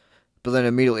series, but then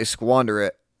immediately squander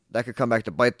it, that could come back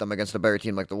to bite them against a better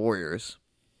team like the Warriors.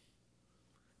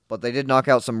 But they did knock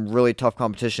out some really tough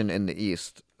competition in the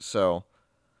East, so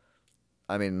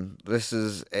I mean, this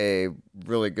is a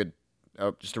really good,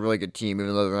 just a really good team,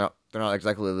 even though they're not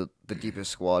exactly the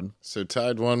deepest squad. So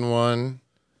tied 1-1.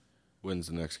 Wins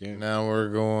the next game. Now we're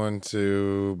going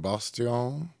to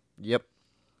Boston. Yep.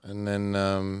 And then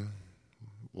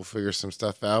we'll figure some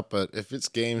stuff out. But if it's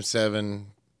Game 7,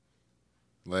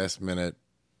 last minute,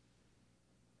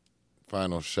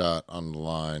 final shot on the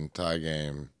line, tie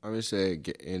game. I'm going to say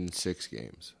in 6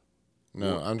 games.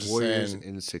 No, I'm just Warriors saying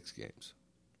in 6 games.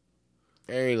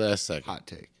 very last second. Hot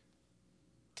take.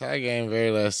 Tie game,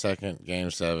 very last second,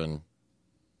 Game 7.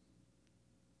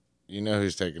 You know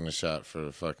who's taking the shot for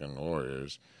the fucking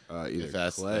Warriors.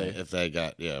 Either Clay. If they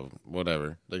got,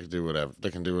 whatever. They can do whatever.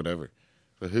 They can do whatever.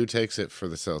 But who takes it for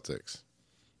the Celtics?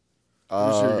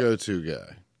 Who's your go-to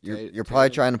guy? You're probably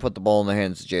trying to put the ball in the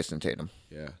hands of Jason Tatum.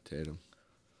 Yeah, Tatum.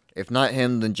 If not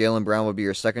him, then Jaylen Brown would be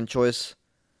your second choice.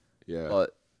 Yeah.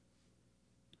 But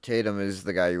Tatum is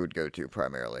the guy you would go to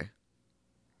primarily.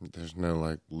 There's no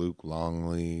like Luke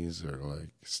Longleys or like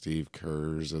Steve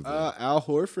Kerrs of the Al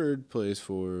Horford plays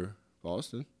for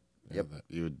Boston. Yep. that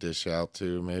you would dish out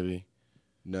to maybe.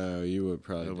 No, you would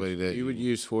probably. Nobody that you would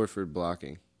use Horford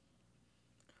blocking.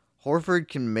 Horford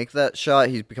can make that shot.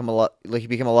 He became a lot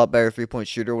better 3-point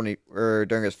shooter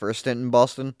during his first stint in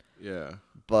Boston. Yeah.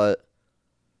 But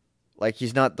like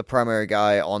he's not the primary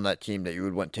guy on that team that you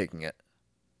would want taking it.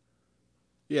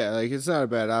 Yeah, like it's not a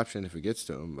bad option if it gets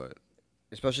to him, but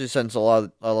Especially since a lot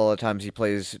of times he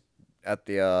plays at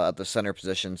the center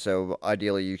position, so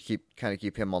ideally you keep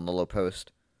him on the low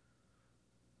post.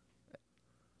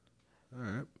 all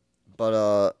right.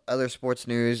 But other sports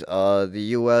news, the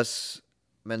U.S.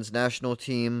 men's national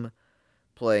team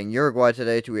playing Uruguay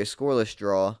today to a scoreless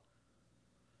draw.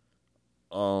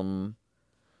 World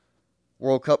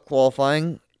Cup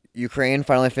qualifying, Ukraine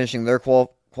finally finishing their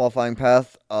qualifying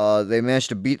path. They managed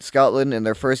to beat Scotland in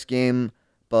their first game,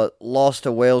 but lost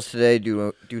to Wales today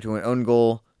due to an own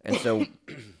goal, and so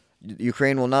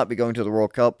Ukraine will not be going to the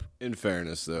World Cup. In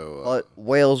fairness, though, But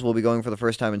Wales will be going for the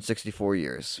first time in 64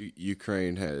 years.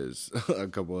 Ukraine has a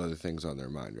couple other things on their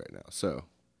mind right now. So,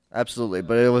 Absolutely,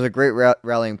 but it was a great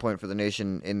rallying point for the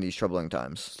nation in these troubling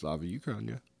times. Slava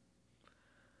Ukraine.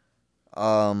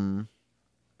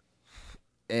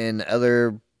 In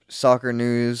other soccer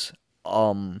news,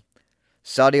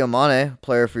 Sadio Mane,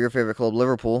 player for your favorite club,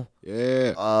 Liverpool,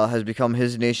 has become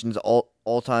his nation's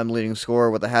all-time leading scorer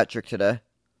with a hat trick today.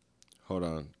 Hold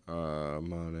on.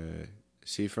 Mane.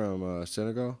 Is he from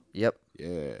Senegal? Yep,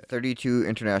 Yeah. 32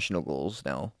 international goals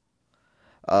now.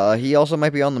 He also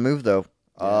might be on the move though.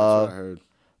 That's what I heard.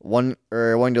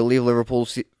 Wanting to leave Liverpool,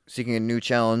 seeking a new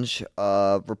challenge.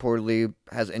 Reportedly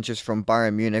has interest from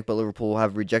Bayern Munich, but Liverpool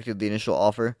have rejected the initial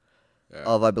offer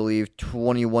of, I believe,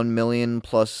 21 million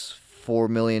plus 4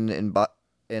 million in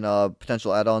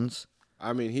potential add-ons.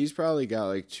 I mean, he's probably got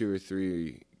like 2 or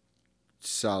 3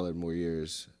 solid more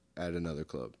years at another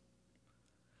club.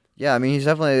 Yeah, I mean, he's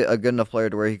definitely a good enough player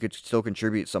to where he could still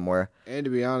contribute somewhere. And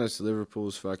to be honest,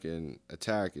 Liverpool's fucking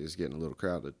attack is getting a little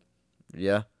crowded.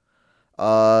 Yeah.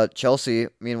 Chelsea,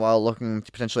 meanwhile, looking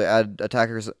to potentially add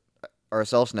attackers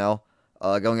ourselves now,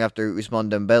 going after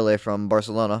Ousmane Dembele from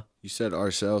Barcelona. You said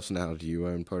ourselves now. Do you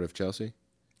own part of Chelsea?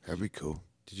 That'd be cool.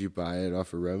 Did you buy it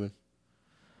off of Roman?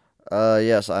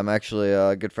 Yes, I'm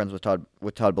actually good friends with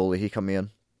Todd Bowley. He come me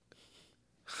in.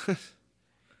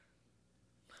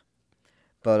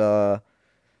 But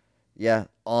yeah,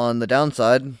 on the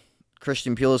downside,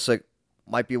 Christian Pulisic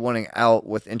might be wanting out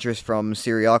with interest from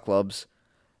Serie A clubs,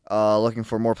 looking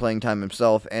for more playing time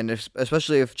himself. And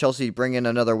especially if Chelsea bring in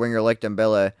another winger like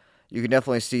Dembele, you can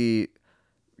definitely see,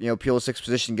 Pulisic's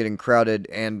position getting crowded,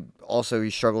 and also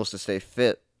he struggles to stay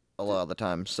fit a lot of the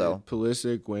time. So Did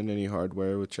Pulisic win any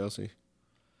hardware with Chelsea?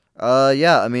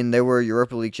 yeah, I mean they were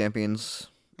Europa League champions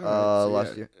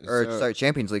last yeah. year,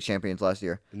 Champions League champions last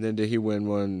year. And then did he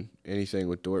win anything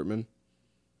with Dortmund?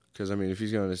 Because I mean, if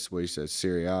he's going to what he said,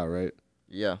 Serie A, right?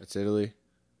 Yeah, That's Italy.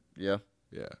 yeah.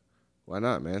 Yeah. Why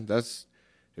not, man?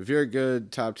 If you're a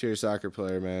good top tier soccer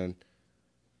player, man,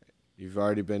 you've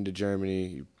already been to Germany,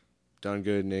 you've done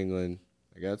good in England.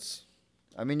 I guess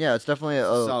I mean, yeah, it's definitely it's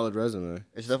a a solid resume.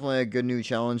 it's definitely a good new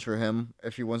challenge for him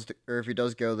if he wants to, or if he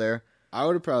does go there. I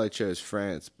would have probably chose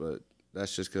France, but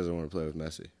that's just because I want to play with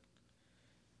Messi.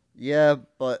 Yeah,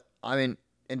 but I mean,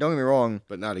 and don't get me wrong.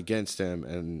 But not against him,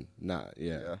 and not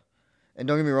Yeah. And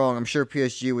don't get me wrong, I'm sure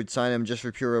PSG would sign him just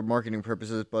for pure marketing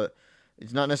purposes, but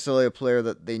it's not necessarily a player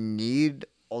that they need,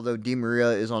 although Di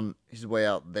Maria is on his way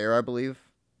out there, I believe.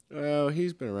 Well,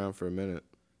 he's been around for a minute.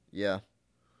 Yeah.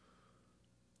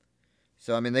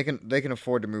 So I mean they can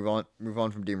afford to move on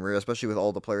from Di Maria, especially with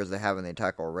all the players they have in the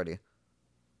attack already.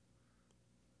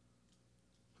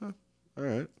 All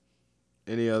right.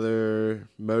 Any other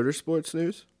motorsports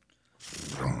news?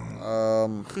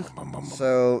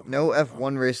 So no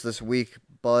F1 race this week,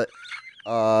 but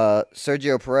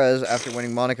Sergio Perez, after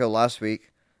winning Monaco last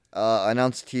week,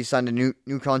 announced he signed a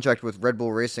new contract with Red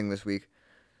Bull Racing this week.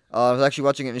 I was actually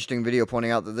watching an interesting video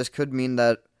pointing out that this could mean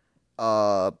that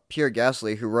Pierre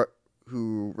Gasly,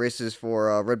 who races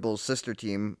for Red Bull's sister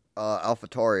team,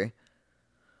 AlphaTauri,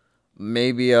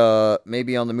 may be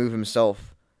on the move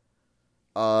himself.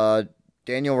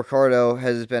 Daniel Ricciardo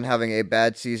has been having a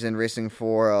bad season racing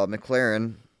for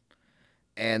McLaren,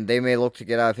 and they may look to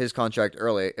get out of his contract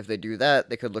early. If they do that,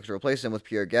 they could look to replace him with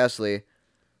Pierre Gasly,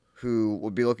 who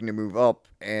would be looking to move up,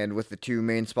 and with the two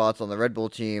main spots on the Red Bull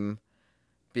team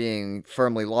being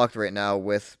firmly locked right now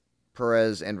with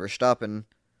Perez and Verstappen,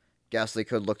 Gasly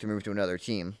could look to move to another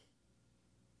team.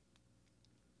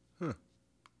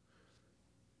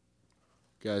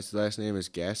 Guy's last name is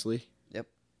Gasly. Yep.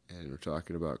 And we're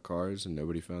talking about cars, and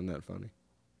nobody found that funny.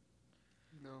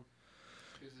 No,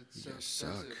 because it's You so guys suck.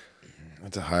 expensive.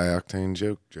 That's a high octane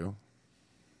joke, Joe.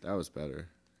 That was better,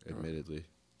 admittedly.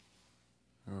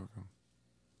 You're welcome.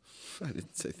 I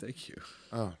didn't say thank you.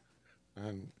 Oh,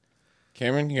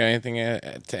 Cameron, you got anything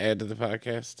to add to the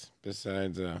podcast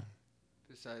besides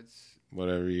Besides,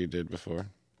 whatever you did before?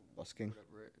 Busking.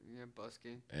 whatever, yeah,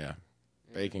 busking, Yeah, yeah,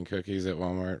 baking cookies at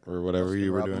Walmart or whatever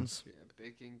you were doing. yeah,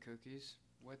 baking cookies.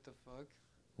 What the fuck?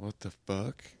 What the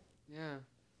fuck? Yeah.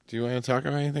 Do you want to talk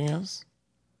about anything else?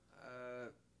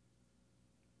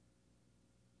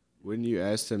 When you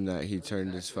asked him that, he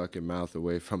turned his fucking mouth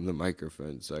away from the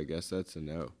microphone, so I guess that's a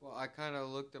no. Well, I kind of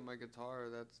looked at my guitar.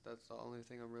 That's the only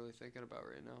thing I'm really thinking about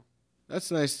right now.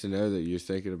 That's nice to know that you're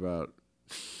thinking about.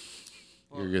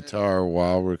 Your Well, guitar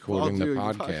while recording the doing the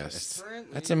podcast.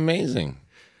 Currently, That's amazing.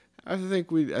 I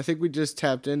think we just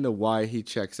tapped into why he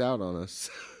checks out on us.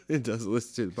 It doesn't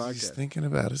listen to the podcast. He's thinking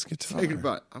about his guitar. Thinking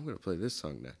about, I'm gonna play this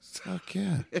song next. Fuck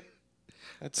yeah.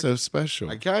 That's so special.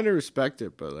 I kind of respect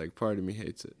it, but like part of me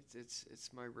hates it. it's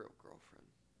my real girlfriend.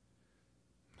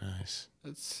 Nice.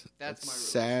 That's That's my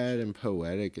sad and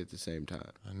poetic at the same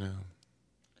time. I know.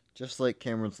 Just like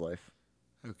Cameron's life.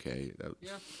 Okay,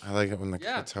 Yeah. I like it when the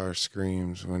Yeah. guitar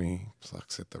screams when he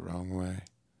plucks it the wrong way.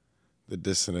 The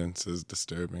dissonance is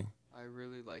disturbing. I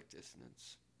really like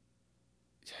dissonance.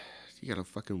 you got a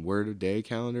fucking word a day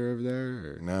calendar over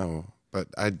there? Or? No, but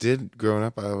I did growing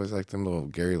up. I always liked them little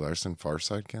Gary Larson Far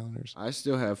Side calendars. I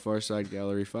still have Far Side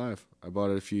Gallery 5. I bought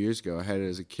it a few years ago. I had it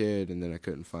as a kid, and then I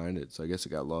couldn't find it, so I guess it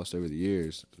got lost over the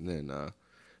years. And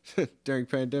then during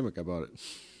pandemic, I bought it.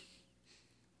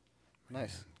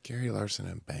 Nice. Gary Larson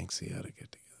and Banksy ought to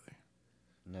get together.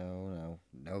 No,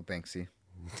 Banksy.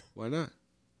 Why not?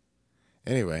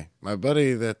 Anyway, my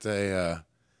buddy that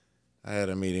I had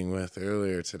a meeting with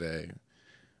earlier today,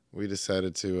 we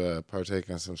decided to partake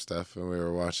in some stuff, and we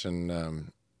were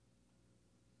watching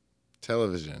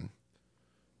television.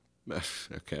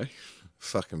 Okay.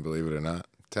 Fucking believe it or not,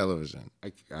 television.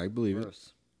 I believe it.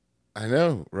 Gross. I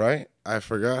know, right? I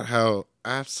forgot how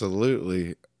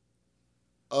absolutely,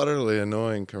 utterly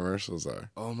annoying commercials are.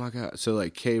 Oh my god. So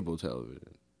like cable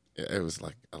television. It was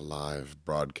like a live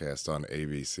broadcast on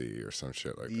ABC or some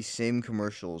shit like that. These same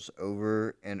commercials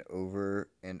over and over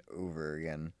and over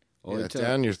again. Only Yeah, time,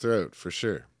 down your throat for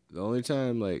sure. the only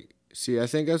time, like, see, I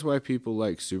think that's why people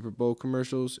like Super Bowl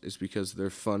commercials is because they're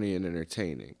funny and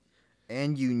entertaining.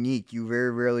 And unique. You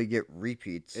very rarely get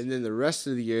repeats. And then the rest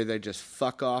of the year, they just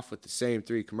fuck off with the same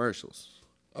 3 commercials.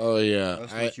 Oh yeah,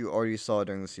 Most of what you already saw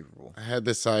during the Super Bowl. I had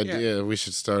this idea we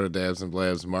should start a Dabs and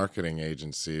Blabs marketing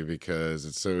agency because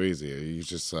it's so easy. You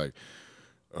just like,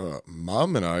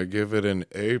 Mom and I give it an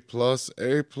A+,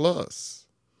 A+.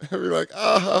 And we're like,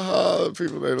 ah ha ha, the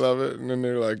people, they love it. And then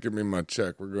they're like, give me my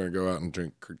check. We're going to go out and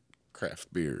drink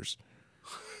craft beers.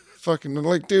 Fucking,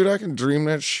 like, dude, I can dream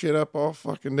that shit up all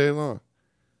fucking day long.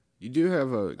 You do have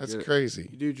That's crazy.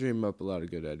 You do dream up a lot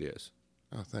of good ideas.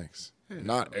 Oh, thanks.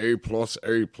 Not A plus,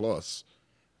 A plus.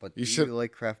 But You do should- you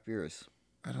like craft beers?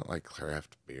 I don't like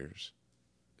craft beers.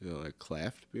 You know, like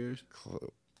Claft beers.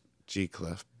 G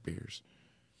Clef beers.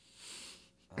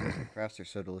 Crafts are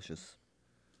so delicious.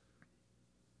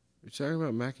 You're talking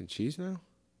about mac and cheese now?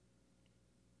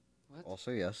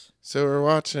 Also, yes. So we're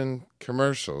watching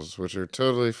commercials, which are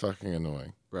totally fucking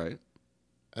annoying. Right.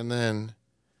 And then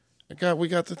we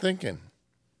got to thinking.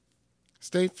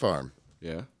 State Farm.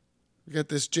 Yeah. We got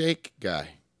this Jake guy.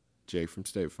 Jake from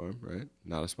State Farm, right?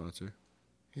 Not a sponsor.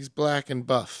 He's black and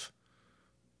buff.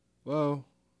 Well,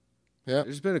 Yeah.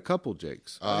 there's been a couple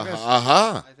Jakes.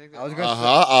 Aha. I think I was that gonna say,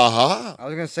 Aha. I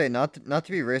was gonna say not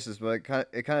to be racist, but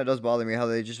it kind of does bother me how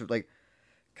they just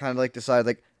decide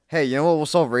like, hey, you know what will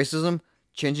solve racism?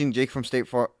 Changing Jake from State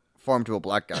Farm to a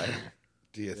black guy.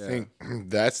 Do you think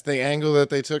that's the angle that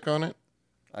they took on it?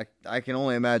 I can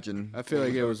only imagine. I feel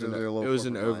like it was an Their low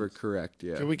overcorrect. corporate minds.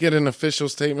 Yeah. Can we get an official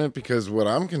statement? Because what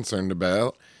I'm concerned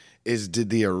about is, did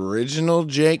the original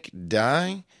Jake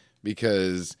die?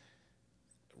 Because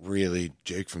really,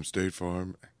 Jake from State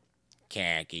Farm,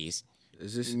 khakis.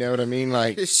 Is this? You know what I mean?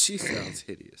 Like, She sounds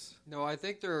hideous. No, I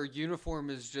think their uniform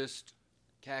is just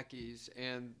khakis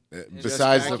and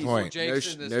besides the khakis point, for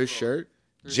Jakes in this No world. shirt.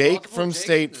 There's Jake multiple from Jakes in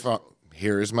State this Farm. world.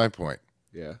 Here is my point.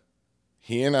 Yeah.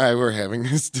 He and I were having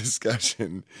this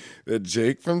discussion that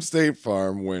Jake from State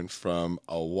Farm went from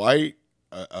a larger,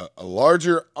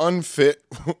 unfit,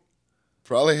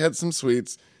 probably had some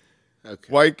sweets,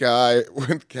 Okay. white guy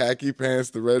with khaki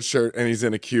pants, the red shirt, and he's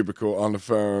in a cubicle on the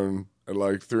phone at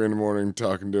like 3 a.m.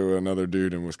 talking to another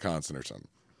dude in Wisconsin or something.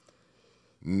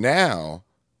 Now,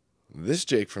 this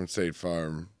Jake from State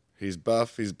Farm, he's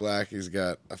buff, he's black, he's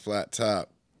got a flat top,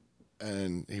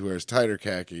 and he wears tighter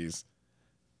khakis.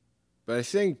 But I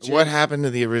think Jake, What happened to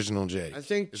the original Jake? I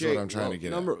think is Jake, what I'm trying to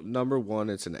get at. number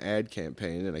one, it's an ad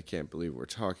campaign, and I can't believe we're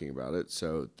talking about it.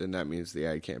 So then that means the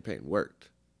ad campaign worked.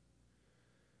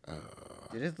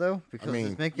 Did it though? Because mean,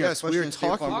 it's making Yes, us we were question State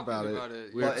talking Farm. about it. about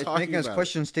it. We Well, were it's talking making us about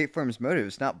question State Farm's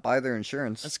motives, not buy their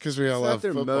insurance. That's because we all It's love not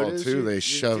their football motives. too. They You're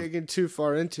shove. digging too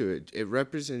far into it. It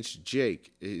represents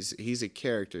Jake. He's a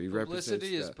character. He represents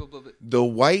Publicity is that. publicity. The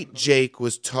white Jake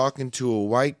was talking to a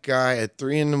white guy at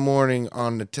 3 a.m.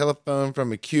 on the telephone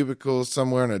from a cubicle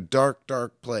somewhere in a dark,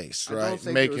 dark place, I don't right?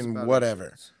 think it was Making about whatever.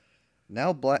 insurance. Now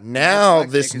Now Black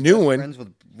this Jake is new best one- friends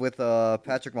with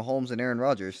Patrick Mahomes and Aaron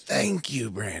Rodgers Thank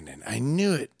you, Brandon. I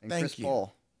knew it. and Thank Chris you.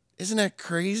 Paul. Isn't that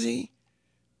crazy?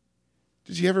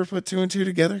 Did you ever put 2 and 2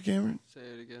 together, Cameron? Say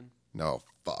it again. No,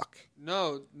 fuck.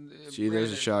 No. Gee,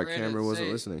 there's a shot. Cameron wasn't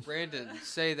say- listening. Brandon,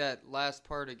 say that last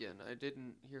part again. I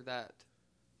didn't hear that.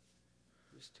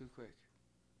 It was too quick.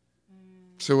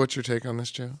 So, what's your take on this,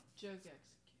 Joe?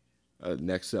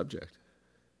 Next subject.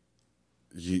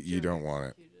 You don't want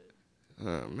it.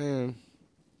 Oh man,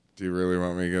 Do you really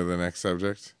want me to go to the next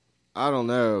subject? I don't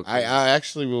know. I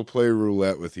actually will play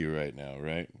roulette with you right now,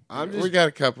 right? I'm we just- got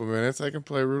a couple minutes. I can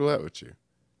play roulette with you.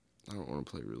 I don't want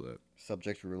to play roulette.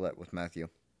 Subject roulette with Matthew.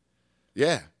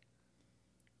 Yeah.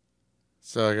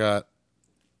 So I got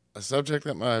a subject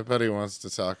that my buddy wants to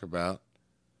talk about,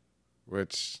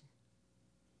 which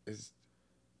is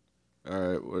All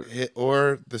right.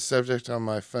 or the subject on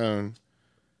my phone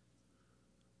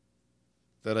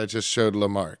that I just showed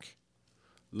Lamarck.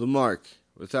 Lamarck,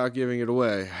 without giving it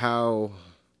away, how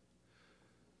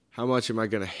much am I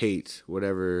gonna hate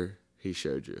whatever he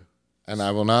showed you? And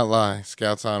I will not lie,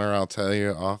 Scout's Honor, I'll tell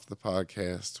you off the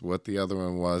podcast what the other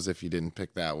one was if you didn't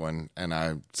pick that one,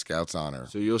 and Scout's Honor.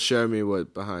 So you'll show me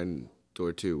what behind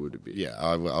door 2 would it be? Yeah,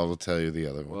 I will tell you the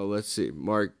other one. Well, let's see,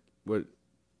 Mark. What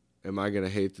am I gonna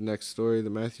hate the next story that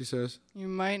Matthew says? You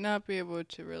might not be able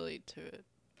to relate to it.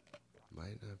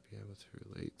 Might not be able to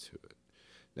relate to it.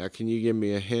 Now, can you give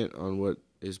me a hint on what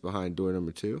is behind door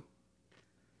number 2?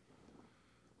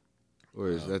 Or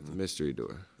is that the mystery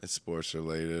door? It's sports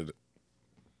related.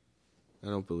 I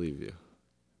don't believe you.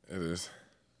 It is.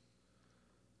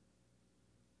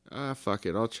 Fuck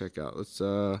it. I'll check out. Let's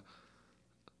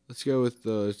go with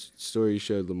the story you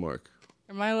showed Lamarck.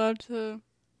 Am I allowed to?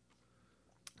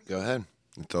 Go ahead.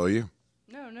 It's all you.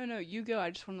 No. You go.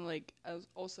 I just want to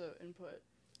also input.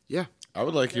 Yeah. I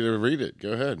would like you to read it.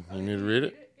 Go ahead. You need to read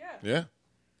it? Yeah. Yeah.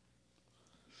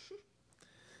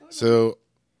 So,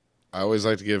 I always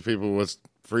like to give people what's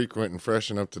frequent and fresh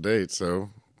and up to date. So,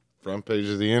 front page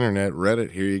of the internet,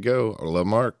 Reddit, here you go.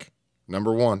 Lamarck,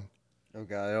 number 1. Oh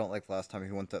god, I don't like the last time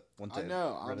he went to. I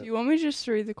know. Do you want me just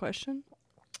to read the question?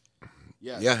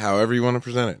 Yes. Yeah, however you want to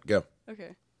present it. Go.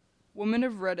 Okay. Women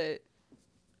of Reddit.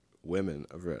 Women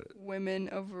of Reddit. Women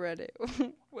of Reddit.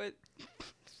 What?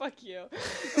 Fuck you.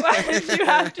 Why did you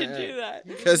have to do that?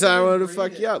 Because I want to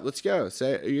fuck you up. Let's go.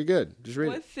 Say it. You're good. Just read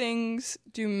What it. things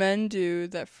do men do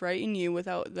that frighten you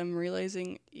without them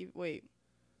realizing? Wait,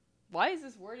 why is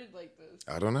this worded like this?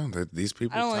 I don't know. These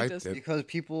people I don't like typed this. it. Because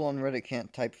people on Reddit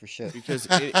can't type for shit. Because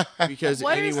because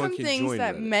What are anyone some can things join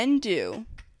that Reddit. men do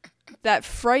that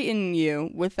frighten you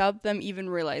without them even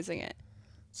realizing it?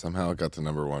 Somehow it got to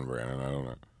number one, Brandon. I don't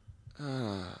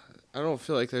know. I don't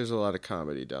feel like there's a lot of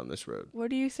comedy down this road. What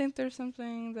do you think? There's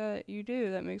something that you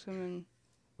do that makes women?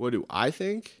 What do I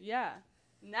think? Yeah.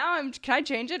 Now Can I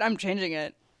change it? I'm changing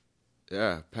it.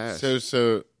 Yeah, pass.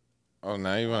 So. Oh,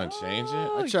 now you want to change it?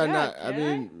 Oh, I try yeah, not. I can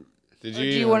mean, Did Or you? do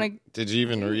you even- wanna- Did you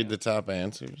even read the top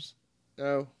answers?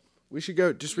 no. We should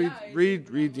go. Just read. Yeah, I read.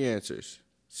 did. Read the answers.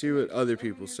 See what other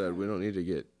people said. We don't need to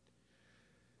get.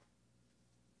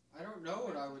 I don't know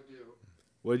what I would do.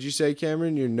 What did you say,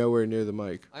 Cameron? You're nowhere near the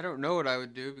mic. I don't know what I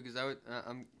would do because I would.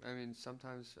 I mean,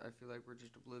 sometimes I feel like we're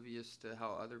just oblivious to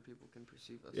how other people can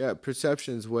perceive us. Yeah,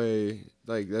 perception's way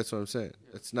like that's what I'm saying.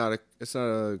 It's not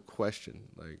a question.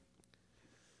 Like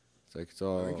it's like it's I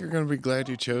all. think you're gonna be glad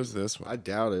you chose this one. I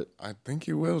doubt it. I think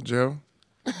you will, Joe.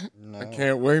 No. I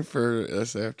can't wait for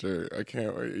us after. I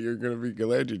can't wait. You're gonna be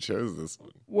glad you chose this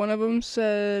one. One of them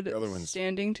said The other one's-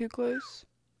 standing too close.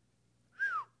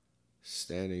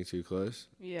 Standing too close.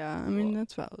 Yeah, I mean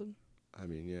that's valid. I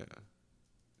mean,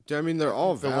 yeah. I mean, they're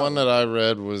all The valid. one that I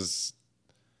read was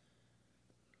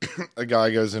a guy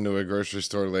goes into a grocery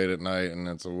store late at night, and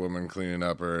it's a woman cleaning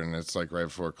up her, and it's like right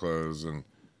before close, and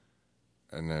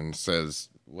then says,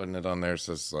 wasn't it on there?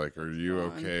 Says like, "Are you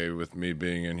okay with me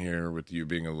being in here with you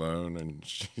being alone?" And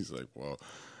she's like, "Well,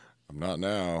 I'm not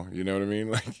now." You know what I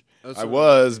mean? Like That's I what-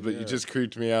 was, but you yeah. just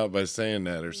creeped me out by saying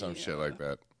that or some shit like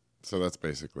that. So that's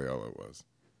basically all it was.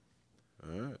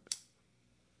 All right.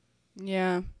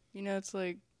 Yeah, it's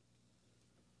like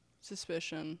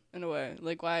suspicion in a way.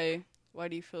 Like why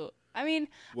do you feel? I mean,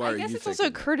 Why I are guess you it's also a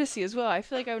thinking that? courtesy as well. I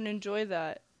feel like I would enjoy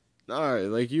that. All right,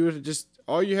 like you would just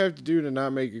all you have to do to not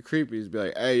make it creepy is be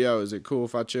like, "Hey, yo, is it cool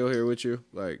if I chill here with you?"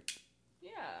 Like Yeah.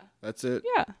 that's it.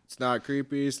 Yeah. It's not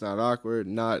creepy. It's not awkward.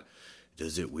 Not.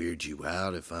 Does it weird you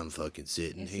out if I'm fucking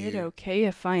sitting Is here? it okay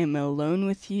if I am alone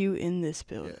with you in this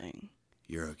building?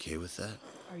 You're okay with that?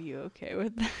 Are you okay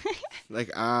with that?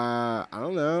 Like, I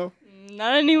don't know.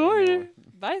 Not anymore.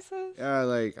 Bye, sis. Yeah,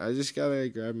 like I just gotta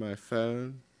grab my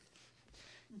phone.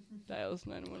 Dials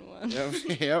 911.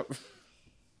 Yep. Yep.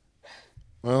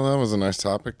 Well, that was a nice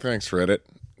topic. Thanks, Reddit.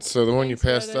 So the one you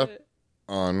Thanks, passed up Reddit.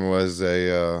 on was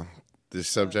the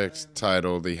subject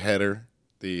title, the header,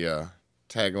 the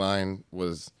tagline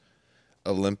was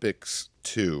Olympics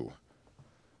 2.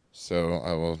 So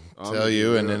I will I'm tell you,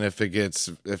 gonna and do then if it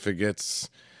gets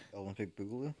Olympic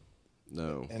Boogaloo?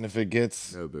 No. And if it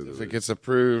gets No boo-boo. if it gets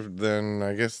approved, then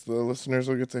I guess the listeners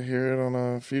will get to hear it on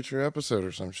a future episode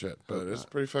or some shit. But it's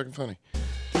pretty fucking funny.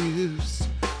 Use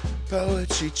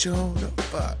poetry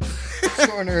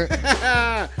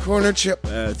corner chip.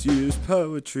 Matthew's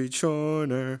Poetry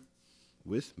Corner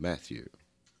with Matthew.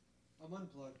 I'm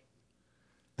unplugged.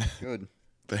 Good.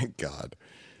 Thank God.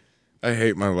 I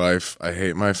hate my life. I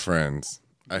hate my friends.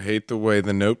 I hate the way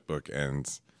the notebook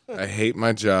ends. I hate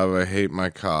my job. I hate my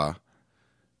car.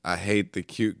 I hate the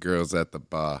cute girls at the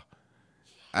bar.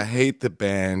 I hate the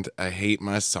band. I hate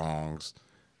my songs.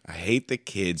 I hate the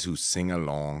kids who sing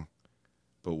along.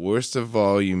 But worst of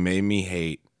all, you made me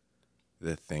hate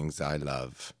the things I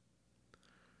love.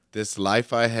 This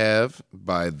Life I Have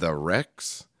by The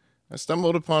Rex. I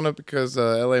stumbled upon it because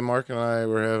L.A. Mark and I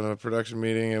were having a production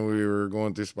meeting and we were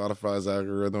going through Spotify's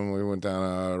algorithm. We went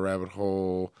down a rabbit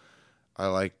hole. I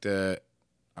liked it.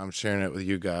 I'm sharing it with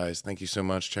you guys. Thank you so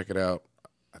much. Check it out.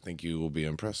 I think you will be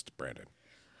impressed, Brandon.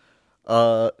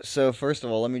 So first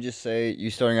of all, let me just say, you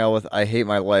starting out with "I hate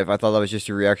my life." I thought that was just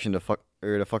your reaction to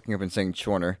fucking up and saying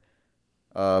 "chorner,"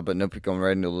 but nope, going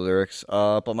right into the lyrics.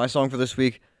 But my song for this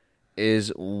week is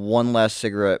 "One Last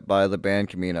Cigarette" by the band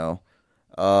Camino.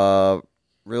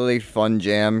 Really fun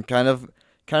jam. Kind of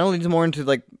leans more into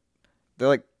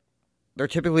they're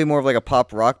typically more of like a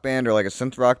pop rock band or like a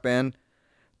synth rock band,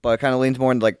 but it kind of leans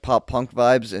more into like pop punk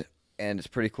vibes, and it's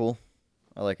pretty cool.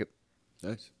 I like it.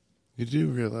 Nice. You do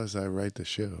realize I write the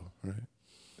show, right?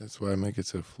 That's why I make it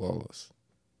so flawless.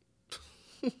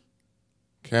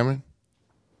 Cameron?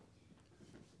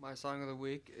 My song of the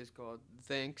week is called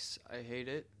 "Thanks, I Hate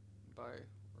It" by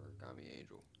Origami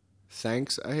Angel.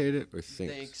 Thanks, I hate it, or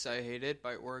thanks? Thanks, I Hate It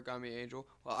by Origami Angel.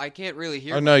 Well, I can't really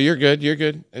hear. Oh, no, you're good. You're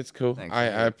good. It's cool. Thanks, I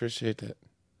man. appreciate that.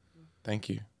 Thank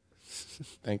you.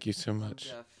 Thank you so much.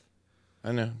 Jeff.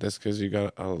 I know. That's because you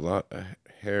got a lot of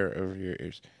hair over your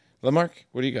ears. Lamarck,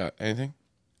 what do you got? Anything?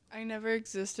 I Never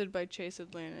Existed by Chase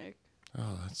Atlantic.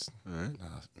 Oh, that's All right.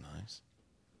 nice.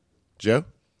 Joe?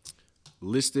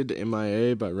 Listed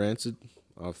MIA by Rancid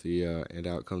off the And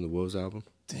Out Come the Wolves album.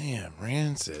 Damn,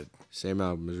 Rancid. Same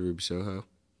album as Ruby Soho.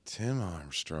 Tim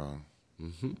Armstrong.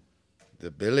 Mm-hmm.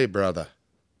 The Billy Brother.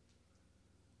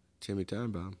 Timmy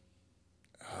Timebomb.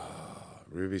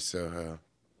 Ruby Soho.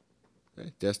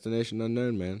 Hey, Destination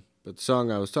Unknown, man. But the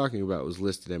song I was talking about was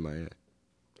Listed MIA.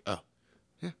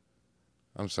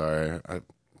 I'm sorry. I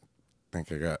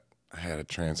think I had a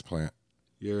transplant.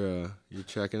 You're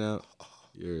checking out?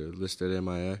 You're listed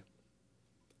MIA?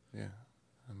 Yeah.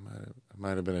 I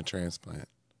might have been a transplant.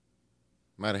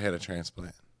 Might have had a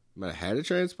transplant. Might have had a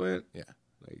transplant? Yeah.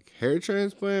 Like hair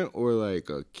transplant or like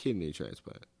a kidney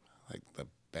transplant? Like the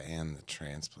band, the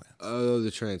transplant. Oh,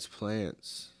 the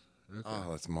transplants. Okay.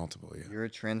 Oh, it's multiple, yeah. You're a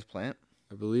transplant?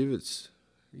 I believe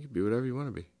you can be whatever you want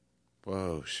to be.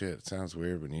 Whoa, shit. It sounds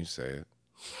weird when you say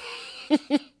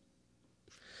it.